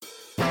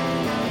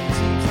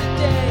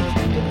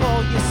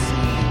you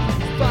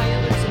see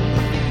violence in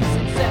movies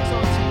and sex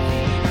on TV.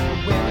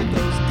 Where are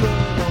those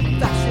good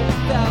old-fashioned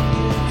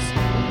values?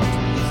 What's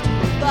it used to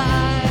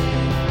rely?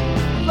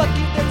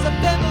 Lucky there's a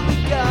Family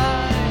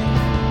Guy.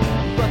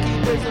 Lucky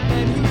there's a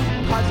man who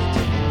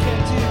positively can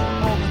do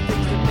all the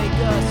things that make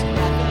us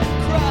laugh and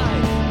cry.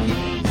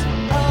 He's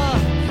a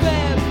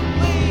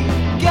Family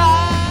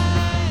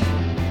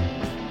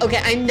Guy.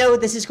 Okay, I know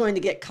this is going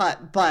to get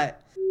cut, but...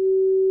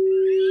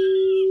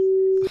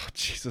 Oh,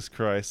 Jesus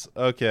Christ.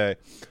 Okay.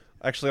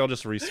 Actually, I'll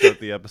just restart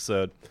the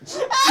episode.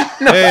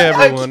 Hey,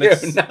 everyone.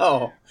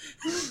 No.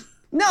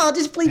 No, I'll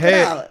just bleep it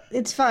Hey. out.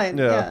 It's fine.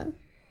 Yeah. Yeah.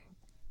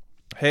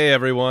 Hey,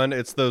 everyone.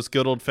 It's those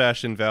good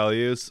old-fashioned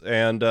values.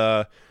 And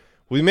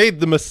we made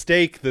the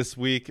mistake this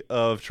week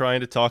of trying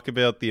to talk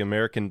about the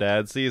American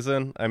Dad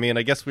season. I mean,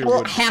 I guess we Well,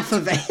 would... half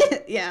of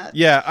it. Yeah.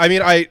 Yeah, I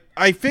mean,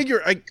 I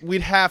figure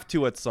we'd have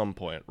to at some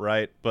point,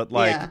 right? But,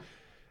 like, Yeah.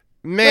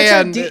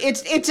 man...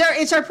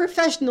 It's our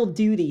professional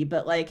duty,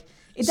 but like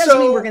it doesn't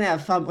mean we're gonna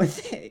have fun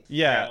with it.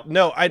 Yeah,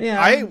 no,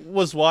 Yeah. I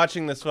was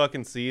watching this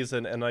fucking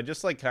season, and I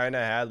just, like, kind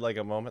of had, like,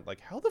 a moment, like,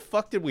 how the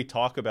fuck did we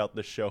talk about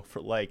this show for,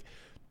 like,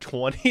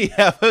 20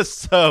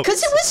 episodes?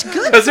 Because it was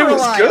good. Because for it a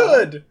was while.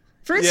 good.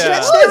 For its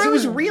Yeah. stretch there, it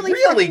was really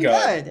fucking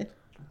good. good.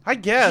 I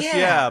guess, Yeah.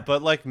 yeah,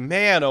 but, like,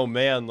 man, oh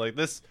man, like,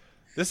 this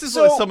is,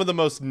 So- like, some of the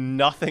most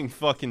nothing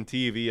fucking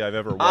TV I've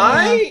ever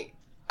watched.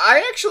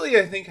 I actually,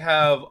 I think,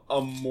 have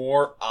a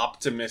more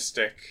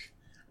optimistic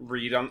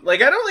read on...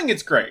 Like, I don't think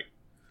it's great.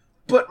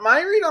 But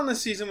my read on the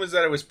season was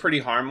that it was pretty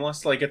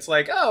harmless. Like, it's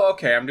like, oh,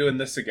 okay, I'm doing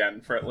this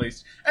again for at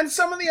least... And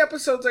some of the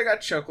episodes I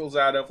got chuckles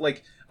out of.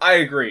 Like, I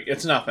agree,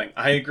 it's nothing.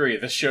 I agree,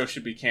 this show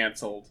should be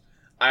canceled.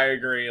 I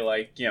agree,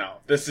 like, you know,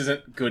 this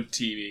isn't good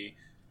TV.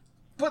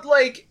 But,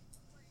 like,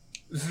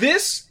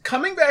 this,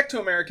 coming back to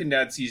American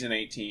Dad Season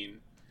 18,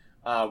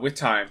 with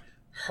time,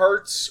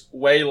 hurts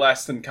way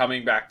less than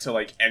coming back to,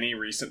 like, any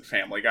recent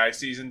Family Guy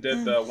season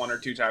did, the one or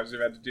two times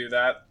we've had to do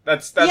that.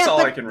 That's Yeah, all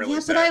but- I can really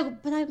say.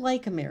 But I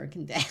like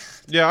American Dad.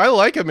 Yeah, I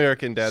like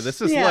American Dad.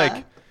 This is Yeah.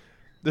 like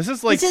It's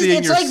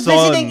seeing your like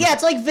son. visiting. Yeah,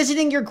 it's like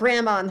visiting your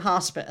grandma in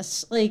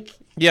hospice. Like,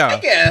 Yeah. I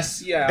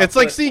guess, yeah. It's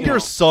like but, seeing you know. your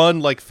son,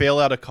 like, fail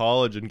out of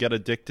college and get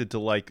addicted to,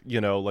 like, you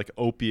know, like,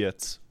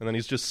 opiates, and then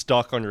he's just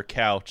stuck on your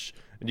couch,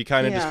 and you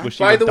kind of Yeah. just wish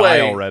he By would the die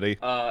way, already.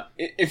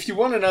 If you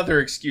want another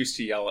excuse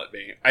to yell at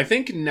me, I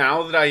think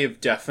now that I have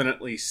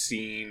definitely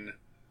seen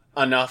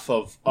enough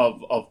of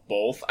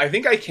both, I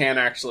think I can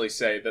actually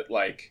say that,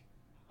 like,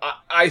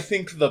 I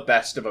think the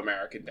best of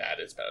American Dad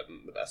is better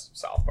than the best of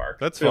South Park.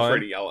 That's Feel fine. free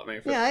to yell at me.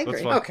 yeah, I That's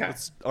agree. fine. Okay.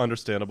 That's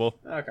understandable.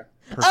 Okay.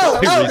 Oh,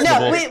 Perfectly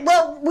no.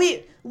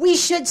 reasonable. We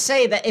should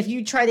say that if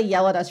you try to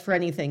yell at us for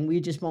anything, we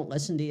just won't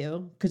listen to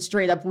you. Because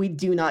straight up, we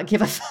do not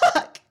give a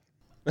fuck.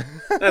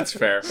 That's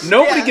fair.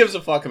 Nobody Yeah. gives a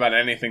fuck about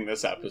anything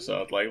this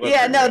episode. Like, let's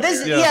Yeah, be no, real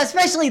this here. yeah,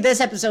 especially this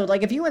episode.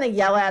 Like, if you want to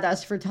yell at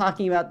us for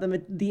talking about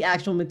the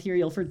actual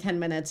material for 10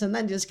 minutes and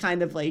then just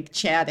kind of like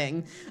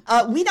chatting,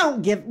 we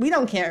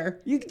don't care.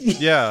 You,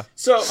 Yeah.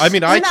 So I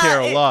mean, I We're not- care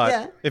a lot.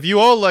 yeah. If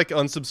you all, like,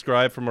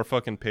 unsubscribe from our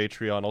fucking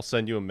Patreon, I'll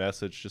send you a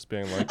message just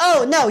being like,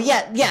 oh no,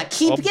 yeah,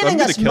 keep I'm giving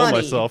gonna us kill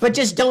money, myself. but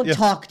just don't Yeah.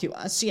 talk to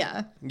us.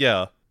 Yeah,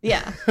 yeah.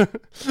 yeah.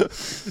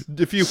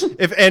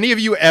 If any of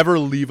you ever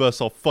leave us,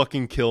 I'll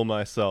fucking kill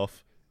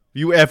myself.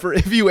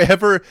 If you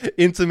ever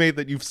intimate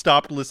that you've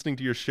stopped listening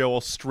to your show,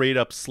 I'll straight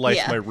up slice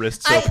Yeah. my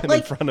wrists I- open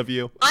like- in front of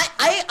you.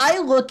 I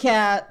look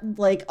at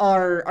like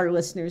our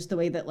listeners the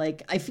way that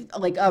like I feel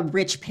like a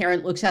rich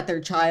parent looks at their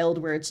child,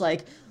 where it's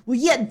like, well,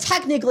 yeah,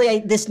 technically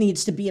this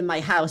needs to be in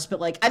my house, but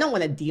like I don't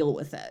want to deal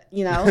with it,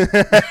 you know?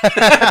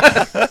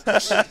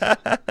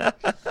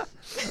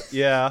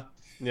 Yeah.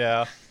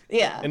 Yeah.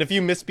 Yeah, And if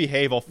you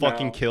misbehave, I'll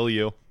fucking No. kill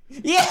you.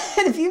 yeah.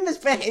 And if you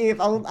misbehave,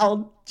 I'll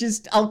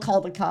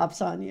call the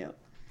cops on you.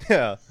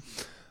 Yeah.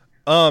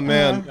 Oh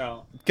man.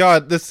 No.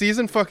 God, this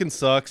season fucking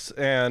sucks,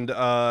 and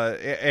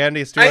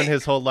Andy's doing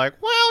his whole like,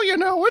 well, you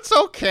know, it's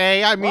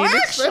okay. I mean,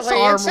 it's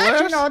harmless.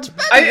 it's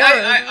better.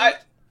 I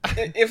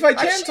if I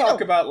can Actually, talk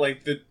no. about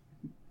like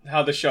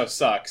how the show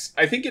sucks,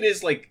 I think it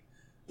is like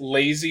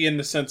lazy in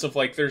the sense of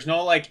like there's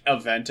no like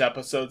event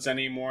episodes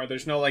anymore.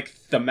 There's no like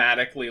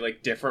thematically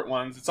like different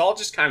ones. It's all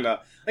just kind of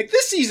like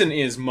this season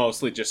is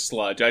mostly just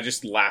sludge. I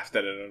just laughed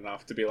at it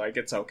enough to be like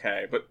it's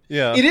okay, but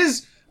Yeah. it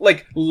is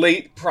like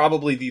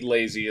probably the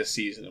laziest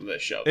season of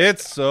this show.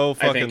 It's so I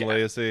fucking think-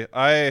 lazy.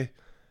 I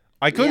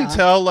couldn't Yeah.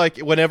 tell, like,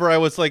 whenever I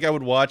was like, I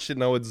would watch it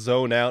and I would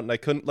zone out, and I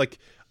couldn't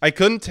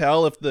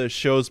tell if the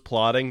show's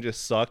plotting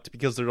just sucked,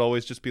 because there'd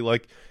always just be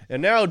like,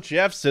 and now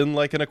Jeff's in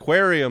like an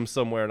aquarium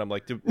somewhere, and I'm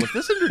like, was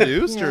this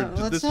introduced Yeah, or did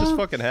let's, this just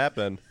fucking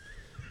happen?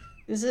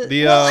 Is it?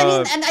 The, well, I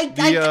mean, and I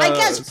the,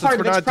 guess since part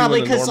of we're it's not probably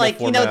doing the because, like,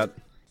 normal you know, format-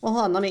 Well,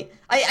 hold on. Let me.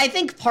 I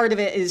think part of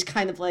it is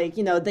kind of like,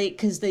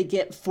 because they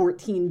get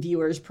 14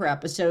 viewers per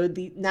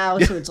episode now,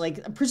 so it's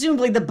like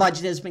presumably the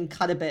budget has been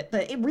cut a bit,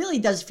 but it really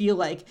does feel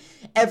like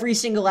every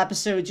single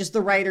episode, just the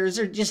writers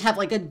just have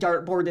like a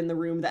dartboard in the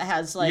room that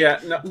has like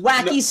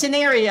wacky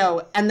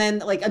scenario, and then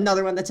like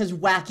another one that says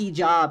wacky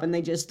job, and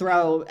they just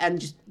throw and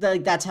just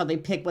like that's how they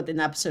pick what an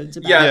episode's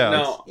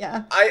about.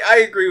 Yeah.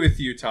 I agree with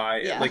you,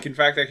 Ty. Yeah. Like, in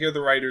fact, I hear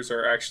the writers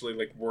are actually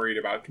like worried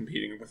about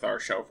competing with our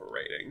show for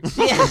ratings.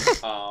 Yeah.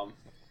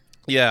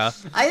 Yeah.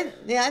 I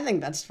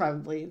think that's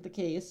probably the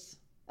case.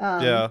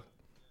 Yeah.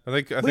 I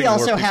think we more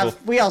also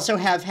people...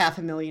 have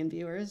 500,000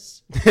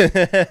 viewers.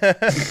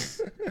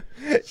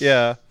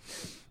 Yeah.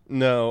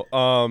 No.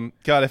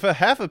 God, if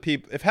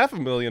half a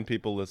million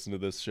people listen to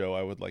this show,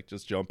 I would like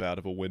just jump out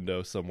of a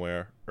window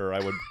somewhere, or I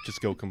would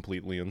just go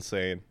completely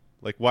insane.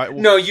 Like, why?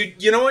 No,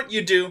 you know what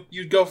you do?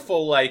 You'd go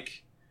full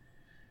like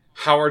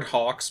Howard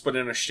Hawks, but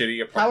in a shitty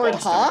Howard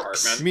Boston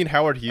Hawks? apartment. You mean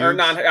Howard Hughes? Or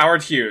not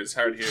Howard Hughes?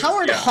 Howard Hughes.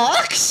 Howard yeah.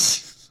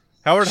 Hawks?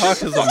 Howard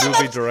Hawks is a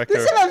movie director.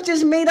 This MF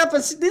just made up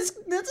this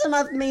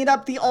MF made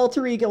up the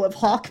alter ego of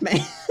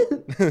Hawkman.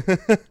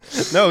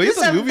 No, he's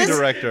a movie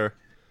director.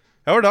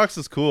 Howard Hawks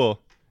is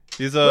cool.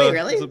 He's a Wait,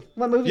 really?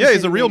 What movie? Yeah,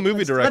 he's a real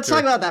movie director. Let's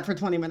talk about that for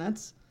 20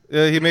 minutes.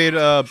 He made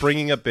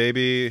Bringing Up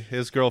Baby,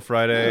 His Girl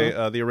Friday,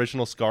 the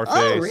original Scarface.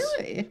 Oh,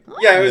 really? Oh.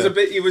 Yeah, it was a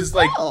bit. It was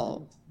like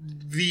Oh.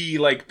 the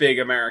like big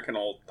American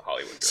old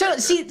Hollywood. So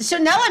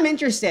now I'm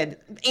interested.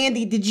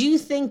 Andy, did you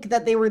think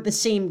that they were the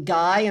same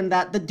guy and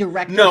that the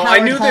director No,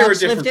 Howard I knew Hawks they were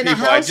different lived in a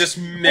people. I house? just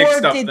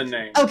mixed Or up the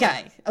names.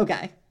 Okay.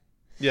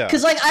 Yeah.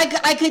 Because like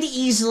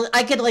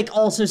I could like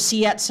also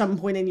see at some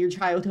point in your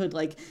childhood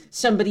like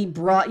somebody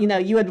brought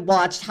you had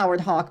watched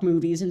Howard Hawk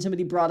movies and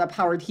somebody brought up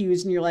Howard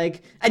Hughes and you're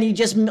like and you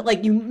just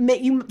like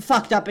you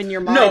fucked up in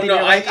your mind. And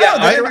you're like, I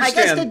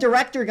guess understand. the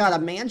director got a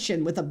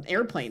mansion with an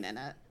airplane in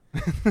it.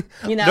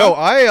 No,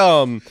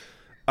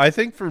 I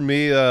think for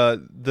me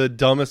the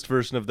dumbest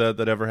version of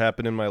that ever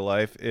happened in my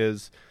life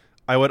is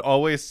I would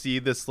always see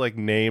this like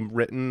name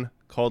written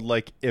called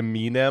like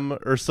Eminem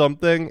or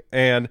something,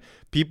 and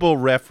people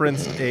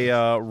referenced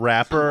a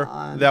rapper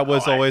that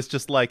was always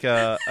just like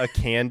a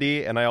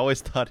candy, and I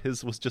always thought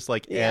his was just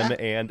like M,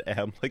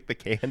 like the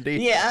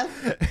candy. Yeah.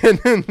 And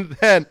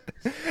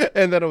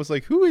then I was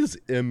like, who is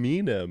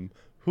Eminem?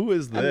 Who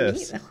is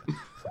this? Who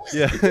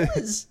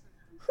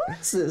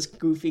is this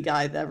goofy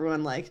guy that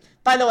everyone likes?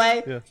 By the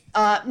way,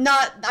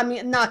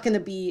 not gonna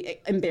be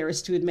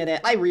embarrassed to admit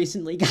it. I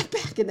recently got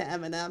back into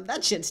Eminem.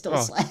 That shit still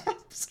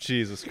slaps.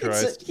 Jesus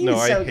Christ! He's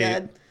so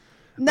good.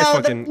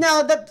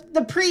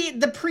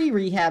 The pre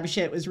rehab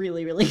shit was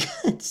really really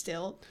good.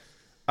 Still,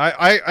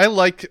 I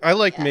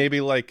like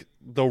maybe like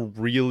the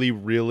really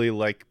really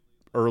like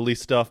early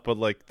stuff, but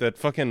like that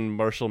fucking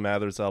Marshall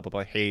Mathers album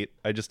I hate.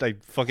 I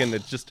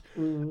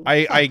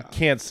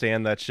can't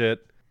stand that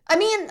shit. I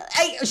mean,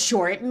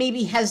 sure, it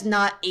maybe has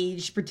not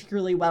aged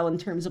particularly well in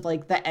terms of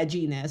like the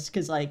edginess,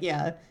 because like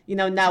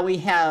now we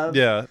have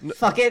now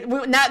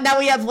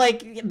we have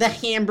like the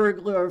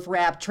Hamburglar of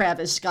rap,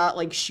 Travis Scott,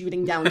 like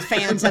shooting down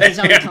fans at his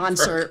own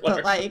concert,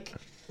 but like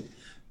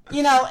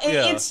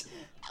it's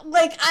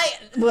like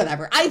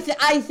whatever.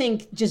 I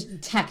think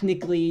just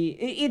technically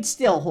it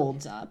still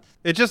holds up.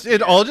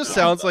 It all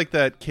sounds like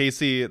that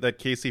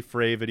Casey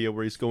Frey video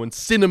where he's going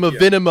cinema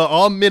vinima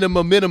all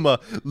minima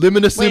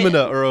limina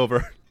simina or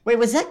over. Wait,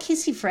 was that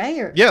Casey Frey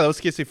or? Yeah, that was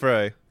Casey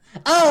Frey.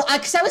 Oh,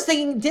 because I was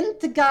thinking, didn't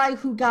the guy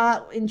who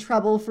got in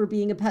trouble for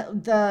being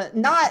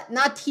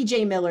not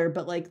T.J. Miller,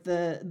 but like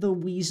the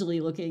Weasley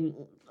looking,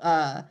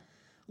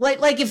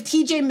 like if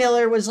T.J.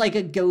 Miller was like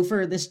a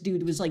gopher, this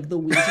dude was like the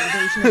Weasley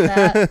version of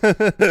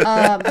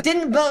that.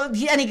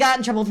 And he got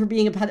in trouble for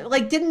being a pedophile.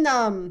 Like,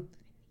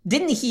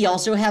 didn't he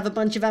also have a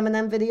bunch of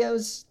Eminem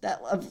videos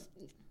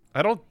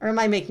I don't. Or am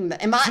I making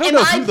that? Am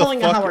I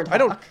pulling a Howard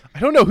Hawk? I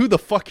don't know who the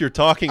fuck you're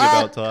talking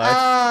about,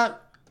 Ty.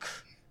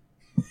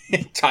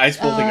 Ty's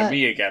holding at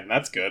me again.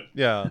 That's good.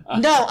 Yeah.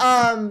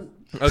 No.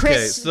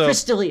 Chris so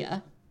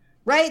D'Elia,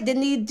 right?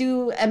 Didn't he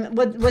do?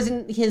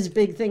 Wasn't his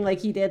big thing like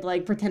he did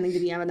like pretending to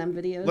be Eminem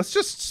videos? Let's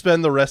just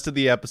spend the rest of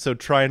the episode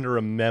trying to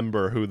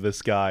remember who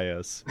this guy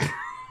is.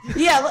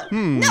 Yeah.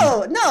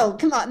 No.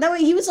 Come on. No,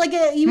 he was like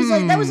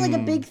that was like a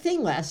big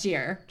thing last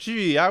year.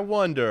 Gee, I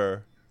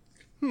wonder.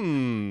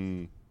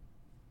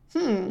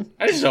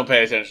 I just don't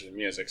pay attention to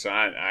music, so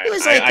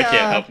I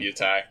can't help you,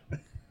 Ty.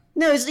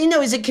 No,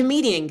 he's a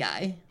comedian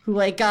guy who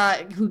he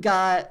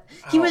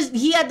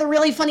had the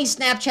really funny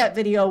Snapchat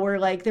video where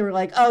like they were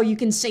like, oh, you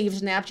can save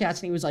Snapchats,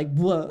 and he was like,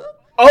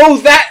 what? Oh,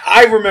 that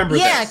I remember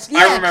this.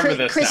 I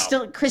remember Chris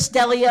now. Chris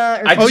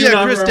D'Elia.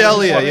 Chris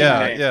D'Elia.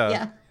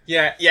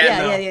 Yeah.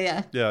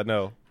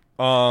 No.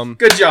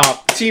 Good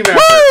job, team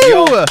effort.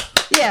 Woo!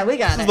 Yeah, we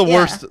got it.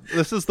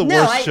 This is the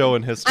worst show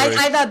in history.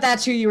 I thought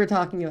that's who you were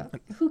talking about.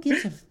 Who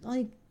gives a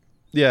like?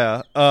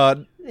 Yeah.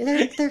 They're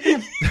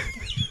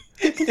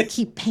gonna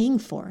keep paying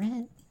for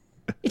it.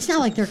 It's not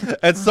like they're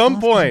at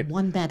some point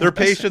one bad their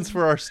episode. patience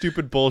for our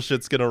stupid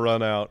bullshit's gonna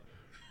run out.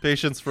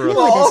 Patience for No, us.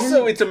 Well, it also,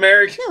 isn't. it's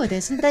American. No, it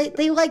isn't.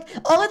 They like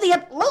all of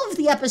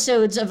the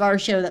episodes of our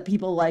show that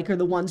people like are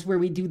the ones where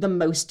we do the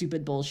most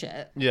stupid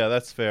bullshit. Yeah,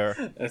 that's fair.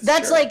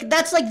 That's true.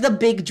 like the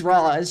big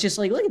draw. It's just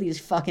like, look at these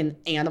fucking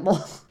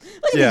animals.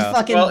 Look at Yeah. these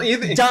fucking Well,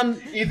 either-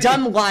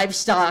 dumb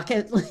livestock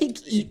and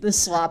like eat the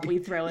slop we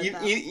throw at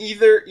them.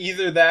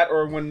 Either that,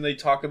 or when they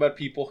talk about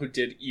people who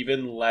did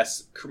even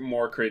less,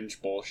 more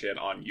cringe bullshit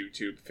on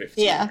YouTube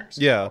 15 Yeah. years.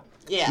 Yeah.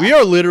 Yeah. We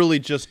are literally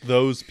just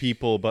those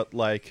people, but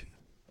like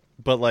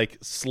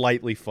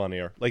slightly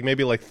funnier. Like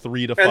maybe like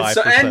 3 to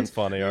 5%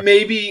 funnier.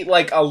 maybe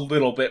like a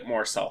little bit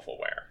more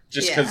self-aware.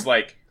 Just Yeah. because,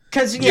 like,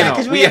 Because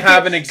we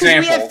have an example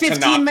we have to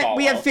 15 not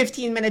we have follow.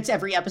 15 minutes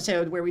every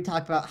episode where we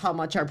talk about how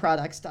much our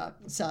product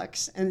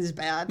sucks and is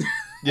bad.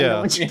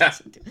 Yeah. Yeah.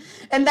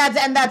 And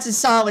that's a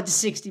solid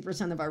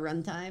 60% of our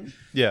runtime.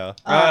 Yeah.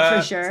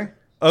 For sure.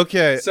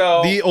 Okay.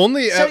 So- the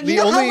only So the you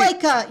know only how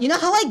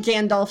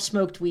Gandalf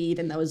smoked weed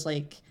and that was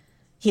like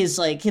his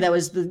like that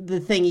was the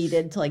thing he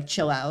did to like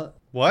chill out.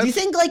 What? Do you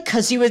think like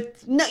because he was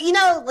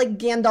like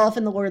Gandalf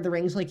in the Lord of the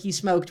Rings, like he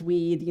smoked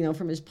weed,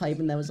 from his pipe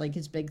and that was like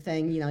his big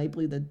thing. He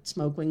blew the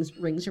smoke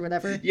rings or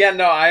whatever. Yeah,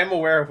 no, I am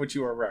aware of what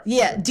you are referencing.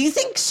 Yeah. Do you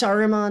think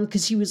Saruman,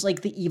 because he was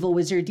like the evil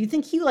wizard, do you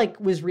think he like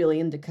was really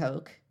into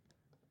coke?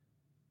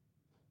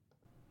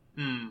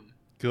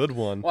 good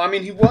one. Well, I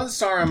mean, he was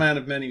Saruman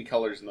of many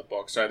colors in the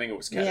book, so I think it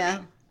was ketamine.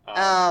 Yeah.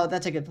 Oh,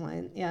 that's a good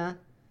point. Yeah.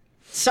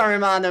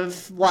 Saruman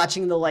of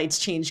watching the lights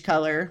change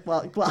color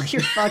while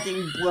you're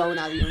fucking blown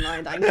out of your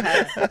mind. I'm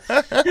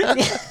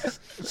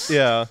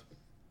Yeah.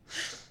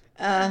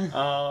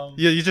 Uh,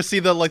 Yeah, you just see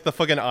the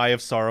fucking eye of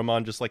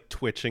Saruman just like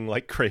twitching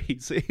like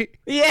crazy.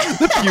 yeah.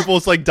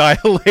 Pupils like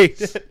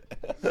dilated.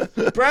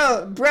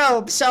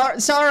 bro,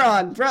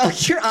 Sauron, bro,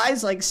 your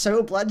eyes like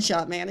so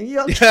bloodshot, man. Are you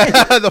okay?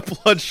 The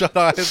bloodshot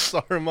eye of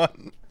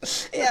Saruman.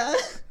 Yeah.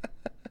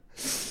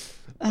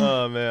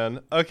 Oh man.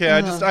 Okay,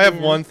 I have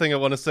one thing I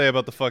want to say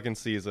about the fucking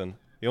season.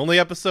 The only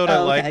episode I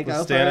Oh, okay, liked go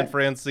was for Stan and it.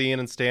 Francine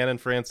and Stan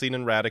and Francine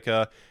and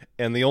Radica,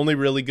 and the only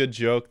really good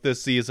joke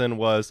this season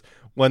was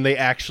when they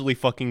actually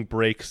fucking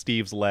break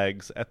Steve's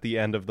legs at the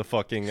end of the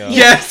fucking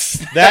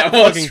Yes! That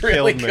was fucking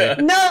really killed me.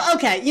 good. No,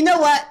 okay. You know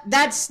what?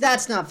 That's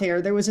not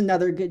fair. There was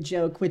another good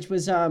joke, which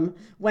was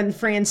when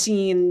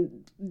Francine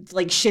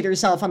like shit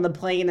herself on the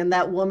plane, and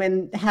that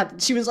woman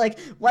she was like,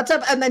 "What's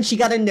up?" And then she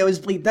got a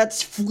nosebleed that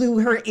flew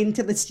her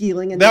into the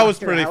ceiling, and That knocked was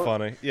her pretty out.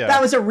 funny. Yeah.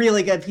 That was a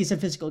really good piece of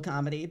physical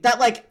comedy. That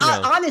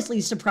Yeah. honestly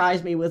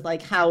surprised me with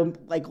like how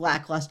like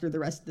lackluster the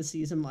rest of the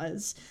season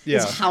was. Yeah.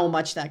 Is how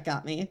much that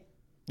got me.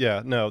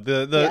 Yeah, no,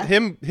 the Yeah.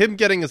 him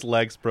getting his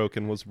legs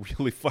broken was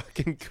really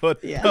fucking good.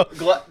 Yeah. No,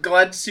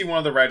 Glad to see one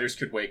of the writers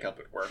could wake up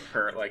at work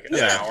for like an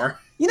Yeah. hour.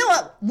 You know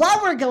what?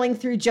 While we're going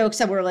through jokes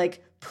that were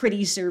like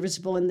pretty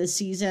serviceable in this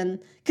season,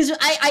 because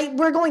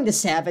we're going to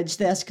savage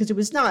this because it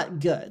was not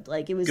good.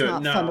 Like it was Good,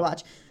 not no. fun to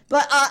watch.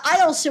 But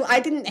I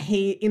didn't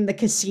hate in the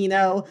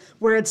casino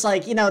where it's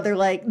like they're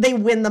like they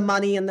win the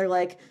money and they're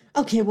like,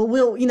 okay, well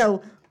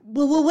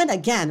we'll win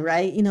again,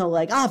 right?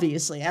 Like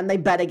obviously, and they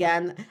bet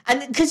again,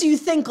 and because you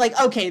think like,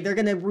 okay, they're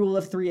gonna rule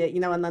of three it,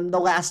 and then the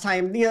last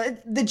time,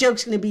 the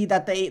joke's gonna be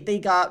that they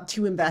got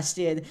too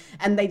invested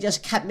and they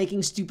just kept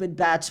making stupid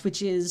bets,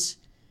 which is.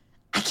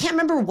 I can't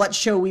remember what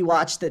show we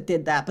watched that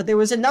did that, but there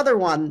was another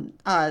one.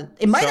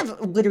 It might have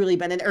literally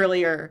been an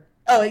earlier.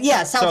 Oh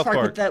yeah, South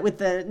Park. With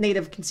the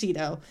native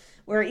casino,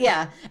 where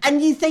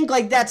and you think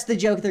like that's the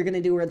joke they're gonna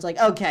do, where it's like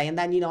okay, and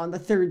then on the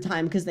third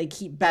time because they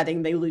keep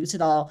betting they lose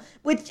it all,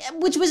 which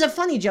was a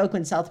funny joke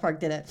when South Park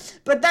did it,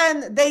 but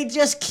then they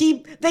just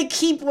keep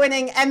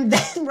winning, and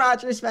then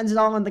Roger spends it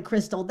all on the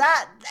crystal.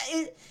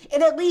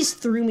 It at least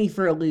threw me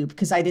for a loop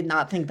because I did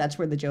not think that's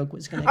where the joke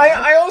was gonna go.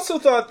 I also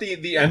thought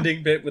the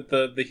ending bit with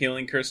the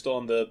healing crystal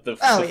and the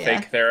Oh, yeah.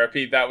 fake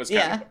therapy that was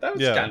kind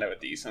Yeah. of a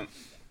decent.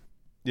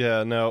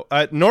 yeah, no.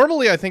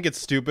 Normally, I think it's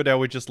stupid how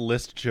we just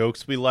list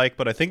jokes we like,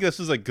 but I think this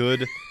is a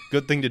good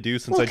thing to do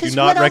since Well, I do 'cause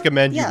not what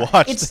recommend you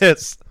watch it's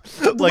this.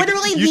 Like,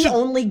 Literally, you the should-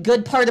 only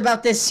good part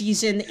about this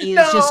season is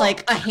No. just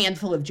like a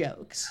handful of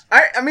jokes.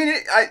 I mean,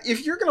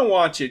 if you're gonna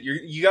watch it,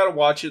 you got to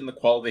watch it in the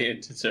quality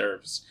it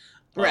deserves.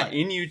 Right.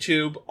 In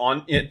YouTube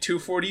at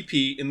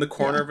 240p in the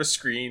corner of a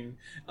screen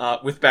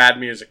with bad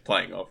music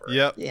playing over it.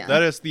 Yep, Yeah.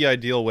 that is the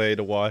ideal way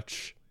to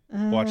watch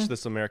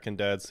this American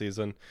Dad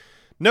season.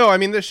 No, I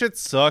mean this shit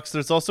sucks.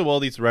 There's also all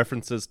these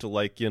references to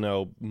like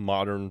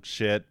modern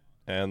shit,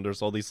 and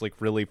there's all these like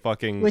really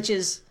fucking. Which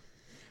is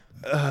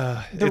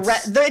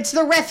it's- it's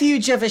the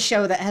refuge of a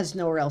show that has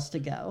nowhere else to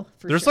go.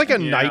 There's sure. like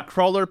a Yeah.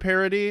 Nightcrawler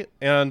parody,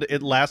 and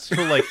it lasts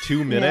for like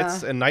 2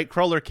 minutes. And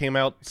Nightcrawler came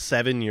out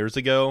 7 years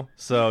ago,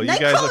 so you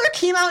guys, Nightcrawler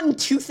came out in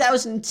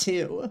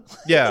 2002.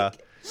 yeah,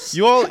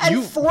 you all,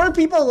 And 4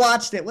 people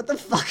watched it. What the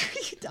fuck are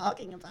you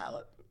talking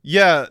about?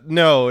 yeah,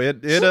 no,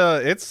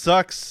 it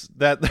sucks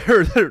that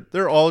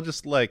they're all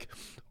just like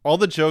all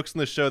the jokes in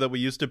the show that we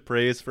used to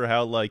praise for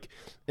how like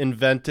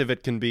inventive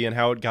it can be and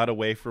how it got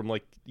away from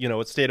like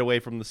it stayed away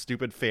from the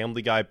stupid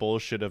Family Guy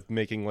bullshit of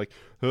making like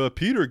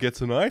Peter gets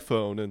an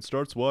iPhone and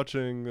starts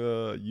watching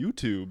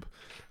YouTube.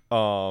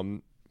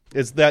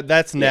 Is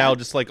that's now Yeah.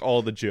 just like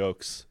all the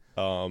jokes.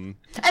 And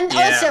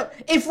Yeah. also,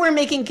 if we're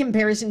making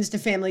comparisons to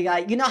Family Guy,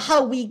 you know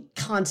how we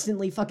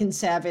constantly fucking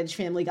savage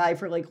Family Guy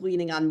for like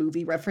leaning on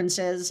movie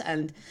references,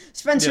 and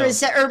Spencer Yeah. has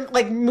said, or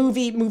like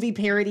movie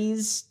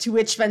parodies, to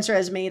which Spencer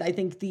has made, I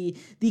think, the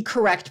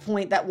correct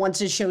point that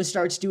once a show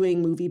starts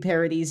doing movie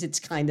parodies, it's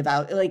kind of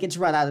out, like it's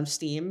run out of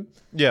steam.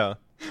 Yeah.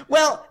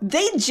 Well,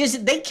 they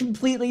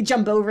completely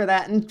jump over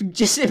that and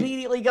just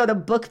immediately go to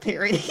book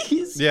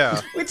parodies.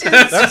 Yeah. Which is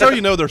That's how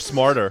you know they're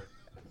smarter.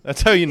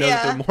 That's how you know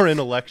that Yeah. they're more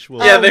intellectual.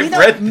 Yeah, they've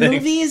read things.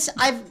 movies.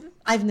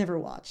 I've never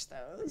watched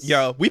those.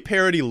 Yeah, we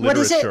parody What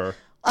is literature. it?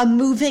 A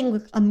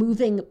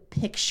moving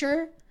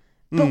picture?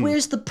 But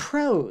where's the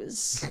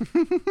prose?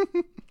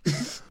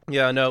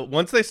 Yeah, no.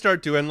 Once they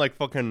start doing like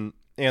fucking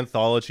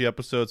anthology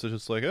episodes, it's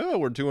just like, oh,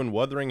 we're doing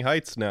Wuthering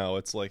Heights now.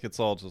 It's like it's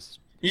all just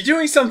You're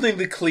doing something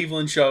the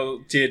Cleveland show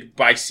did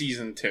by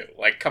season 2.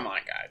 Like, come on,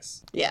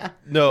 guys. Yeah.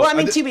 No, Well, I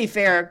mean, I- to be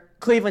fair,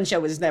 Cleveland show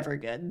was never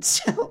good.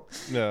 So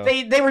No.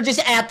 they were just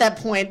at that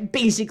point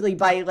basically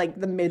by like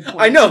the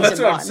midpoint. I know, of that's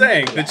season what I'm one.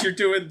 saying. Yeah. That you're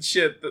doing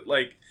shit that,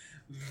 like,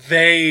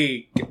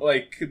 they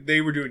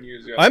were doing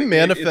years ago. I'm Like, it's time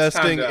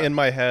manifesting to- in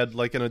my head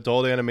like an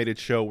adult animated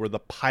show where the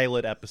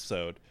pilot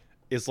episode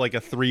is like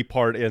a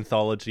 3-part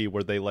anthology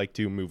where they like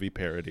do movie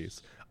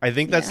parodies. I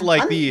think that's Yeah.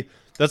 like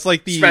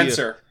the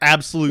Spencer.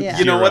 absolute Yeah.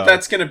 You know what zero.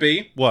 that's gonna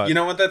be? What? You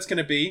know what that's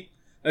gonna be?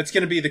 That's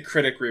gonna be the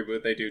Critic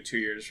reboot they do 2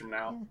 years from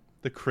now.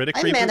 The Critic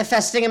I'm reboot?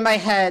 manifesting in my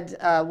head.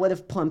 What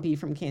if Plumpy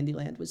from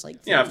Candyland was like?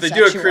 Yeah, if they fully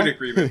do a sexual? Critic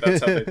reboot,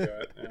 that's how they do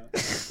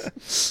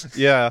it.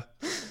 Yeah.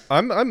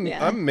 Yeah.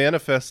 Yeah. I'm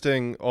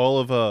manifesting all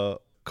of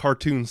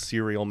cartoon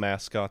cereal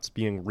mascots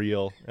being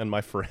real and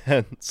my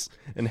friends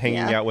and hanging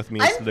Yeah. out with me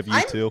instead of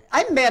you two.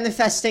 I'm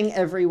manifesting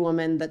every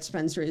woman that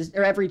Spencer is,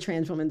 or every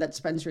trans woman that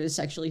Spencer is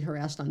sexually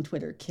harassed on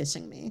Twitter,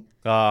 kissing me.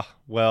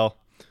 Well,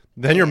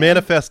 then you're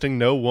manifesting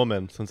no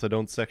woman since I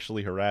don't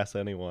sexually harass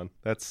anyone.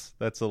 That's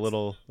a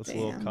little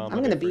Damn, common.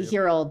 I'm gonna be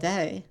here all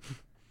day.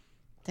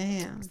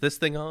 Damn. Is this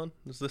thing on?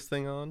 Is this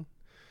thing on?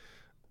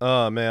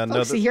 Oh man,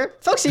 no,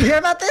 Folks, you hear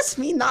about this?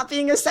 Me not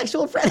being a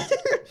sexual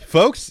predator.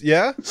 folks,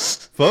 yeah,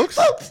 folks,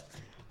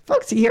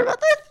 Folks, you hear about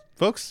this?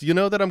 folks, you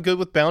know that I'm good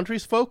with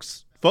boundaries,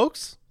 folks.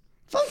 Folks,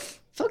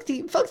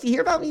 you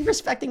hear about me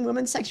respecting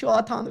women's sexual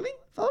autonomy?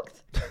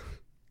 Folks,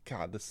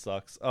 God, this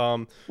sucks.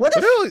 what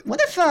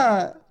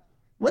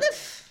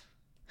if?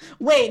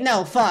 Wait,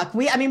 no, fuck.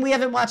 We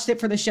haven't watched it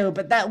for the show,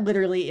 but that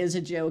literally is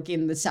a joke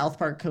in the South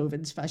Park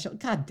COVID special.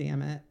 God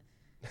damn it.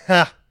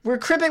 Ha, We're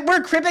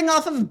cribbing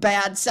off of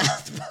bad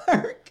South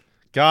Park.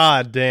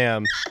 God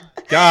damn,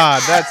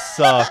 God, that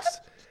sucks.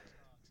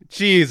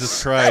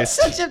 Jesus Christ,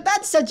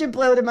 That's such a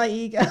blow to my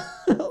ego.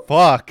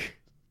 fuck.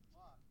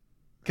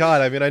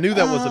 God, I mean, I knew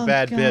that was a Oh,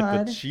 bad bit,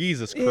 but God.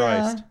 Jesus Yeah.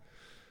 Christ.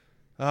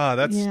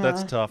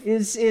 That's tough. What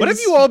have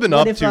Is- you all been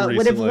what up if, to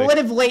recently? What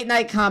if late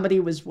night comedy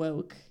was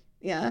woke?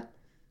 Yeah.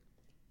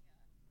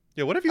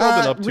 Yeah, what have you all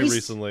been up to rec-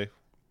 recently?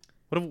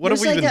 What have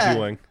There's we like been a-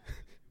 doing?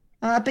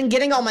 I've been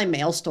getting all my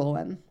mail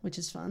stolen, which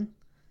is fun.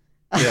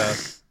 Yeah.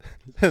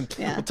 Yeah.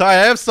 Well, Ty, I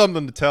have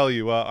something to tell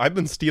you. I've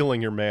been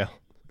stealing your mail.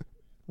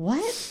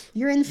 What?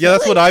 You're in Philly? Yeah,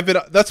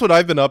 that's what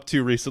I've been up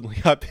to recently.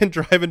 I've been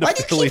driving to Why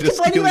do you Philly keep to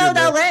complaining steal your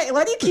about mail. LA?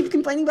 Why do you keep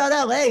complaining about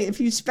LA if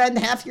you spend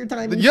half your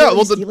time in Yeah, Philly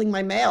well, stealing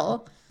my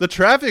mail? The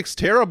traffic's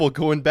terrible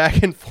going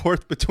back and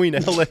forth between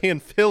LA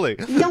and Philly.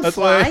 You don't That's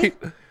fly?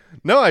 why.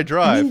 No, I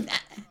drive. I mean,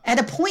 at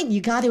a point,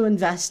 you got to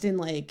invest in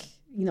like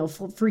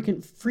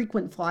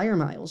frequent flyer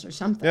miles or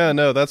something. Yeah,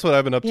 no, that's what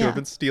I've been up to. Yeah. I've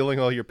been stealing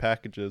all your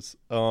packages.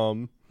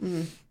 Can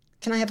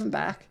I have them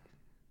back?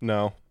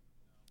 No,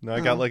 I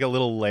Oh. got like a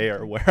little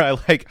lair where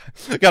I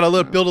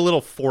gotta build a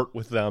little fort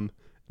with them,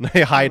 and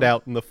I hide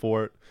out in the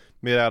fort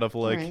made out of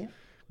like Right.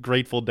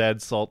 Grateful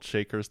Dead salt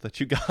shakers that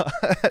you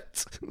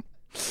got.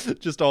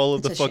 Just all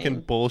of That's the a fucking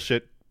shame.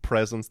 bullshit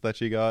presents that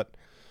you got.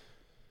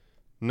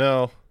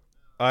 No,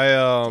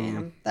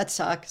 Damn, that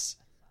sucks.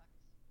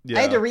 yeah,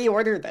 I had to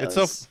reorder those.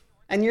 It's so-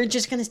 and you're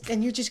just gonna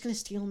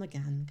steal them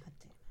again. God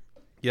damn.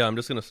 yeah, I'm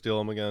just gonna steal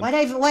them again. Why'd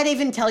I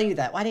even tell you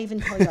that? Why'd I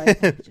even tell you I had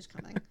packages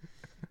coming?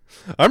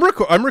 I'm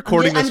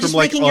recording I'm this just from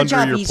like making your under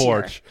job your easier.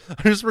 porch.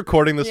 I'm just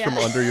recording this Yeah. from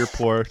under your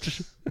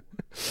porch.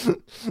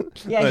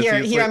 Yeah, I see, here,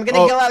 it's here. like- I'm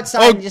gonna go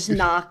outside and just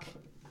knock.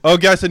 Oh,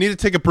 guys, I need to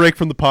take a break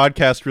from the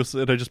podcast.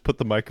 And I just put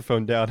the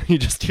microphone down, and you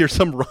just hear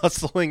some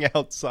rustling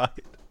outside.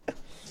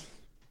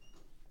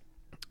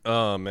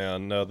 Oh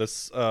man, no,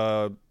 this.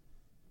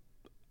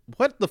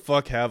 What the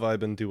fuck have I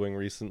been doing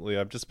recently?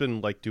 I've just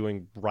been like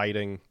doing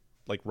writing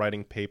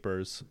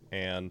papers,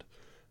 and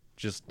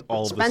just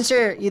all of this.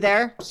 Spencer, you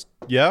there?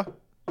 Yeah.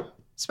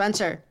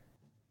 Spencer,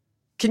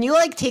 can you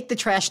like take the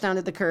trash down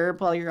to the curb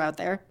while you're out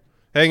there?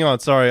 Hang on,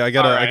 sorry. I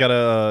Alright.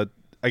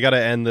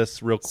 gotta end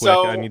this real quick.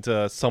 So, I need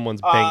to.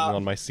 Someone's banging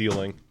on my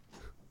ceiling.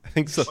 I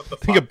think so. I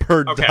think a fuck?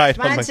 bird Okay. died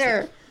on my.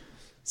 Spencer,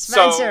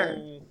 Spencer,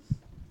 So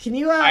can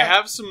you? I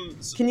have some.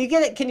 Can you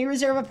get it? Can you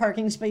reserve a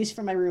parking space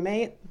for my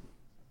roommate?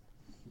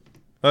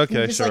 Can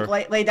Okay, you just sure.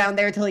 like lay down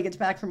there till he gets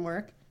back from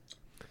work?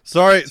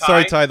 Sorry,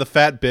 Ty? Ty. The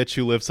fat bitch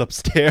who lives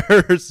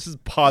upstairs is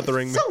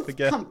bothering me So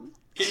again. come.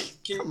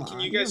 Can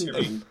you guys hear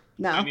me?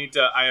 No. I need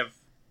to. I have.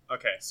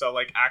 Okay, so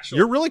like actually,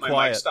 You're really my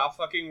quiet. mic stopped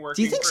fucking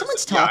working. Do you think for a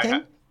someone's sec- Yeah, I talking?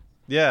 ha-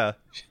 Yeah.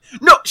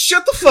 No,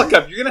 shut the fuck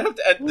up. You're gonna have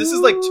to. This is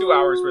like 2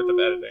 hours worth of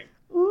editing.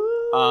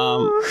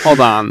 Hold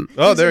on.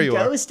 Oh, There's there a you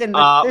are. ghost in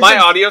the- there's My a-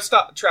 audio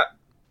stopped.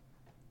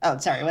 Oh,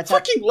 sorry. What's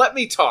up? Fucking let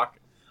me talk.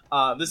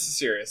 This is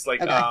serious.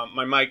 Like, Okay.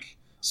 my mic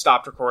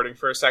stopped recording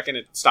for a second.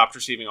 It stopped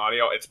receiving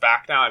audio. It's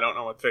back now. I don't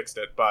know what fixed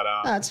it, but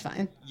Oh, that's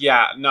fine.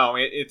 yeah, no,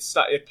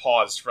 it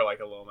paused for like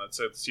a little bit.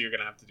 So you're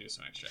gonna have to do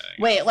some extra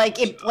editing.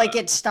 Wait,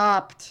 it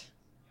stopped.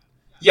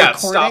 Yeah, it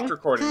recording? stopped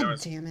recording. God There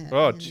was- damn it.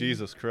 Oh,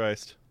 Jesus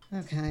Christ.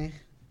 Okay.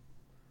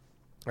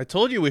 I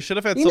told you we should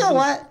have had You something. know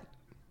what?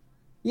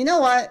 You know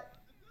what?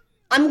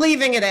 I'm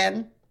leaving it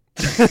in.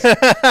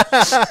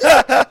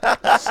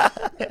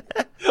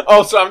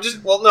 Oh, so I'm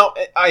just. Well, no,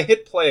 I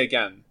hit play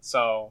again.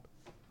 So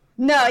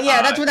No,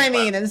 yeah, that's what I it's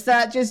mean. Is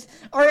that just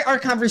our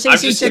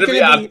conversation's just just gonna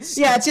gonna be be out-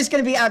 yeah, it's just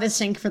gonna be out of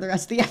sync for the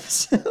rest of the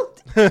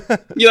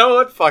episode. you know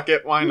what? Fuck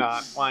it. Why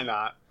not? Why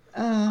not?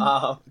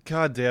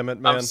 God damn it,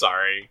 man. I'm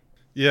sorry.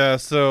 Yeah,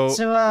 so,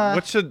 So,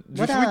 should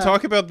we what,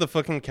 talk about the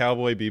fucking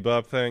Cowboy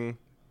Bebop thing?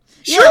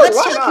 Sure, yeah, let's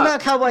why talk not? about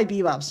Cowboy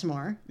Bebop some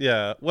more.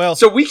 Yeah, well,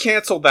 So we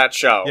canceled that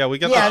show. yeah, we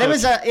got Yeah, the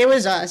it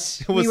was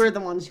us. was- We were the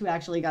ones who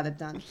actually got it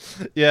done.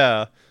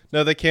 Yeah.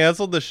 No, they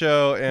canceled the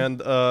show, and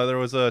there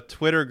was a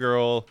Twitter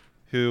girl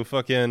who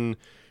fucking It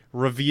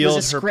revealed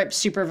was a her script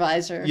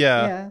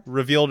supervisor.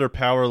 revealed her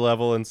power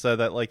level and said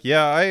that like,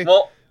 yeah,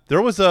 Well,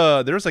 there was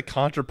a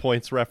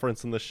ContraPoints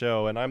reference in the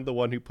show, and I'm the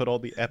one who put all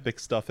the epic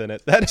stuff in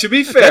it. That to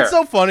be fair, that's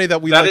so funny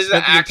that we that like is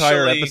spent the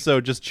entire actually-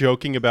 episode just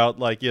joking about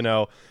like, you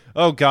know,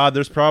 oh god,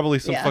 there's probably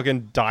some Yeah.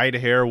 fucking dyed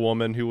hair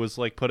woman who was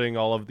like putting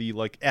all of the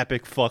like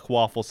epic fuck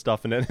waffle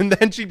stuff in it, and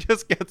then she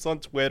just gets on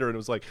Twitter and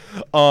was like,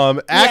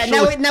 actually,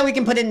 yeah, now we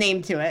can put a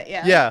name to it.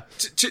 Yeah. yeah,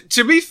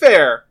 to be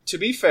fair,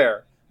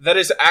 that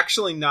is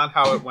actually not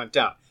how it went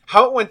down.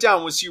 How it went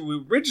down was she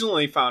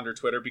originally found her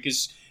Twitter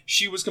because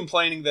she was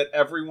complaining that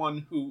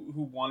everyone who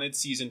wanted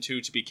season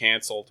 2 to be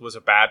canceled was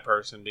a bad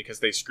person because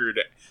they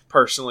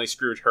personally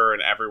screwed her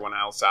and everyone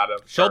else out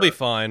of she'll her, be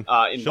fine.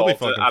 She'll be involved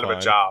fucking out of a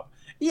fine. job.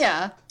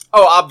 Yeah.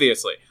 Oh,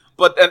 obviously.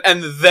 But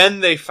and then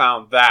they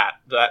found that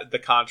the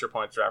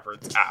ContraPoints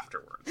reference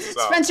afterwards.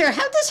 So. Spencer,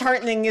 how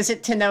disheartening is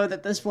it to know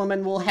that this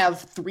woman will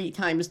have 3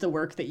 times the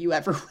work that you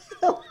ever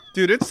will?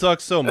 Dude, it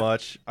sucks so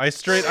much. I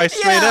straight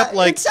Yeah, up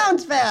like it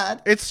sounds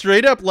bad. it's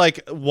straight up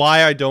like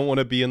why I don't want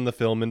to be in the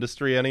film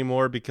industry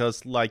anymore,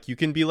 because like you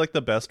can be like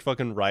the best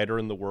fucking writer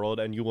in the world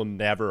and you will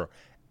never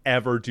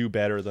ever do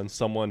better than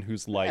someone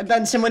who's like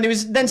Then someone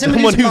whose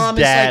Someone mom whose is like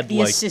dad, the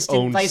like, assistant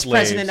owned vice slaves.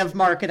 president of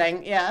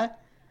marketing. Yeah.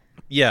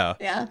 yeah.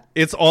 Yeah.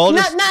 It's all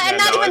just Yeah, no,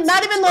 not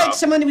it's even like rough.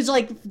 someone who's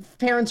like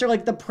parents are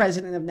like the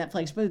president of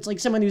Netflix, but it's like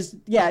someone whose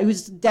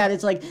dad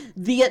is like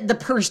the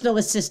personal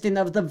assistant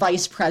of the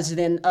vice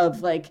president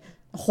of like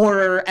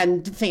horror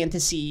and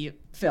fantasy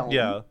film.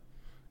 yeah.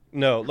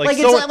 No, Like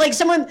so, it's like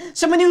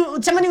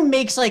someone who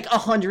makes like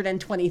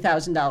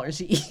 $120,000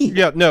 a year.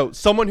 yeah, no,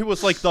 someone who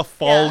was like the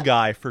fall Yeah.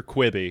 guy for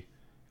Quibi.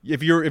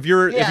 If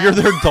you're Yeah.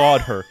 their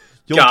daughter,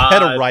 you'll God.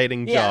 get a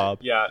writing Yeah. job.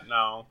 Yeah,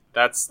 no,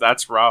 that's rough.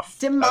 That's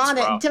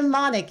rough.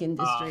 Demonic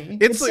industry.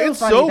 It's so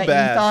funny so that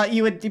bad. you thought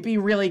you would be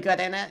really good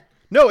in it.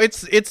 No,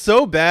 it's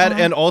so bad,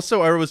 Uh-huh. and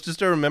also I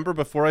remember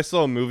before I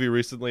saw a movie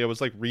recently, I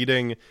was like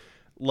reading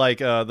like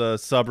the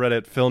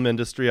subreddit Film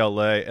Industry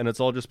LA, and it's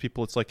all just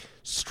people. It's like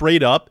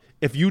straight up,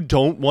 if you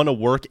don't want to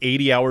work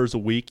 80 hours a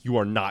week, you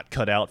are not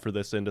cut out for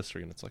this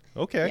industry. And it's like,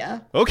 okay,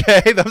 Yeah.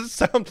 okay, that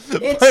sounds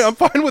fine. I'm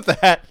fine with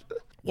that.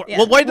 Yeah.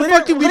 Well, why the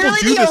fuck do people Literally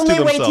do the this to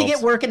only way themselves? to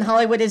get work in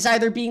Hollywood is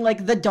either being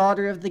like the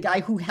daughter of the guy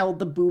who held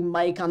the boom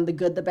mic on The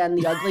Good, the Bad, and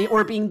the Ugly,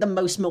 or being the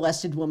most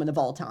molested woman of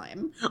all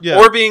time. Yeah.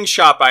 Or being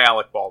shot by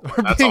Alec Baldwin.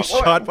 That's being all.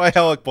 shot by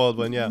Alec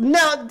Baldwin. Yeah,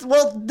 No,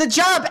 well, the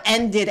job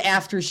ended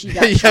after she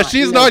got yeah, shot.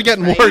 she's you not know,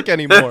 getting right? work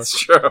anymore. That's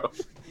true.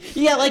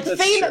 Yeah, like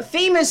That's true.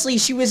 famously,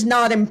 she was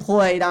not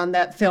employed on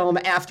that film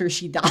after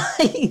she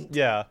died.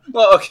 Yeah,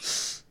 Well, okay.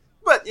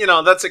 But, you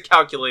know, that's a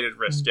calculated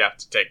risk you have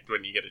to take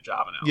when you get a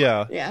job in LA.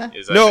 yeah. Yeah.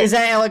 Is No. Is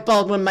that Alec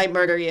Baldwin might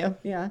murder you?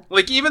 Yeah.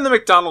 Like, even the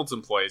McDonald's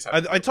employees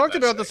have to I do talked that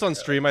about shit. this on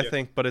stream, I Yeah.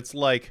 think, but it's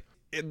like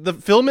the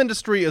film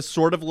industry is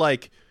sort of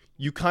like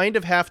you kind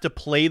of have to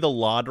play the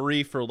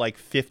lottery for like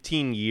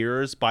 15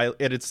 years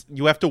it's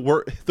you have to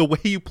work the way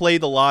you play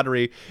the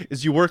lottery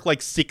is you work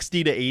like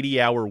 60 to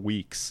 80 hour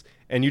weeks,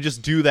 and you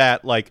just do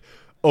that like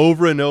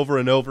over and over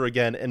and over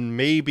again, and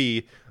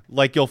maybe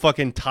like you'll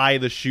fucking tie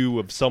the shoe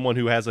of someone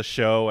who has a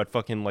show at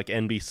fucking like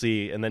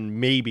NBC, and then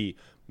maybe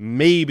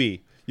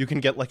you can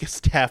get like a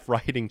staff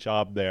writing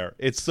job there.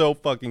 It's so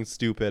fucking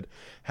stupid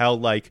how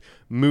like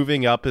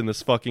moving up in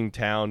this fucking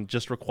town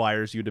just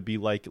requires you to be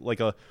like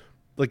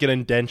an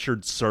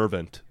indentured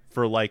servant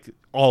for like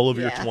all of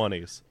your Yeah.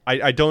 20s.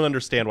 I don't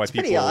understand why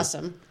people Pretty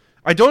awesome.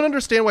 I don't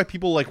understand why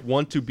people like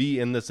want to be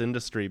in this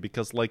industry,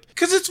 because like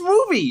Because it's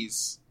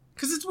movies.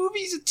 Because it's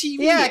movies and TV.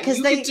 Yeah, and because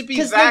you they get to be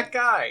 'cause that they-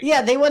 guy.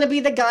 Yeah, they want to be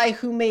the guy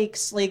who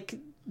makes like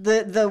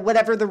the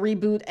whatever the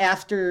reboot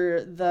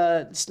after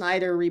the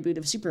Snyder reboot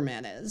of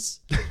Superman is.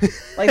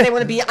 Like they